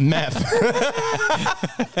 Meth.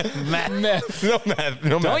 Meth. No meth.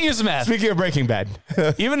 No meth. Don't use meth. Speaking of Breaking Bad.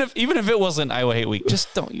 even if it wasn't Iowa Hate Week,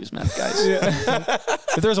 just don't use meth, guys.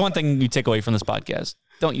 If there's one thing you take away from this podcast,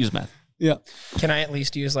 don't use meth. Yeah. Can I at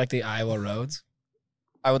least use like the Iowa roads?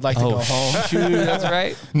 I would like to go home. Shoot, that's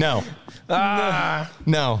right. No.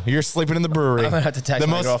 No, you're sleeping in the brewery. I'm going to have to text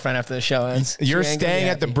my girlfriend after the show ends. You're staying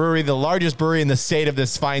at the brewery, the largest brewery in the state of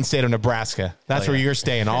this fine state of Nebraska. That's where you're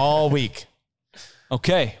staying all week.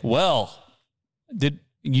 Okay. Well, did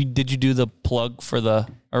you do the plug for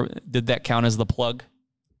or did that count as the plug?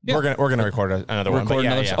 Yeah. We're gonna record another one. But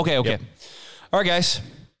yeah. Okay. Yep. All right, guys.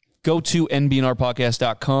 Go to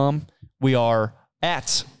nbnrpodcast.com. We are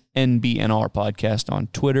at NBNR Podcast on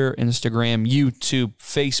Twitter, Instagram, YouTube,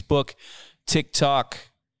 Facebook, TikTok.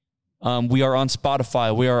 We are on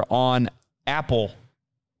Spotify. We are on Apple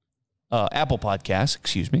Podcasts,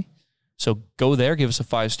 excuse me. So go there, give us a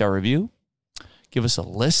 5-star review. Give us a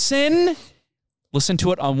listen. Listen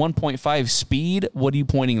to it on 1.5 speed. What are you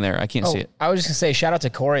pointing there? I can't see it. I was just going to say shout out to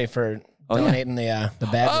Corey for donating the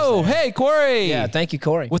badges. Oh, there. hey, Corey. Yeah, thank you,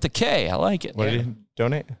 Corey. With a K. I like it. What did you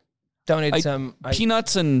donate? Donated some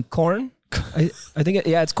peanuts and corn. I think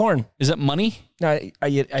it's corn. Is it money? No, I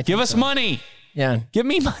think give us money. Yeah, give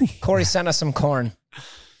me money. Corey sent us some corn.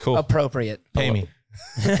 Cool. Appropriate. Pay me.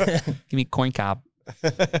 Give me corn cob.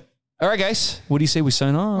 All right, guys. What do you say we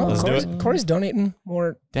sign off? Let's do it. Corey's donating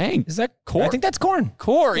more. Dang. Is that corn? I think that's corn.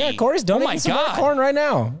 Corey. Yeah, Corey's donating some more corn right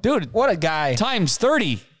now. Dude. What a guy. Times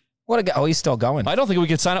 30. What a guy. Oh, he's still going. I don't think we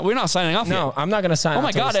could sign up. We're not signing off yet. No, I'm not going to sign Oh, up.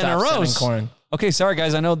 my God. In a row. Corn. Okay, sorry,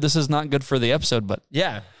 guys. I know this is not good for the episode, but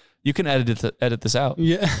yeah, you can edit this out.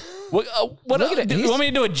 Yeah. What? Look at it. You want me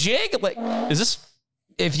to do a jig? Like, is this?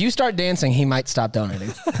 If you start dancing, he might stop donating.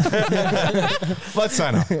 Let's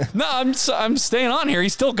sign up. No, I'm staying on here.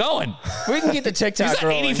 He's still going. We can keep the TikTok He's at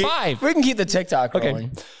rolling. 85. We can keep the TikTok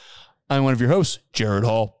rolling. I'm one of your hosts, Jared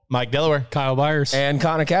Hall, Mike Delaware, Kyle Byers, and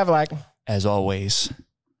Connor Kavalak. As always,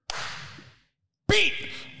 beat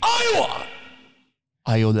Iowa,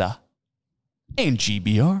 IoLa, and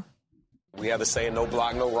GBR. We have a saying, no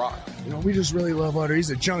block, no rock. You know, we just really love Utter.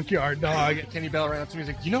 He's a junkyard dog. Kenny Bell ran up to me.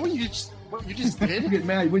 He's like, you know what you just did? You get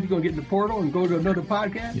mad when you go get in the portal and go to another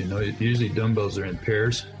podcast? You know, usually dumbbells are in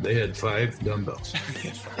pairs. They had 5 dumbbells.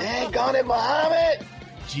 Got it, Muhammad.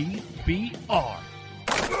 GBR.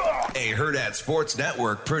 A Herd at Sports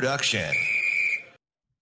Network production.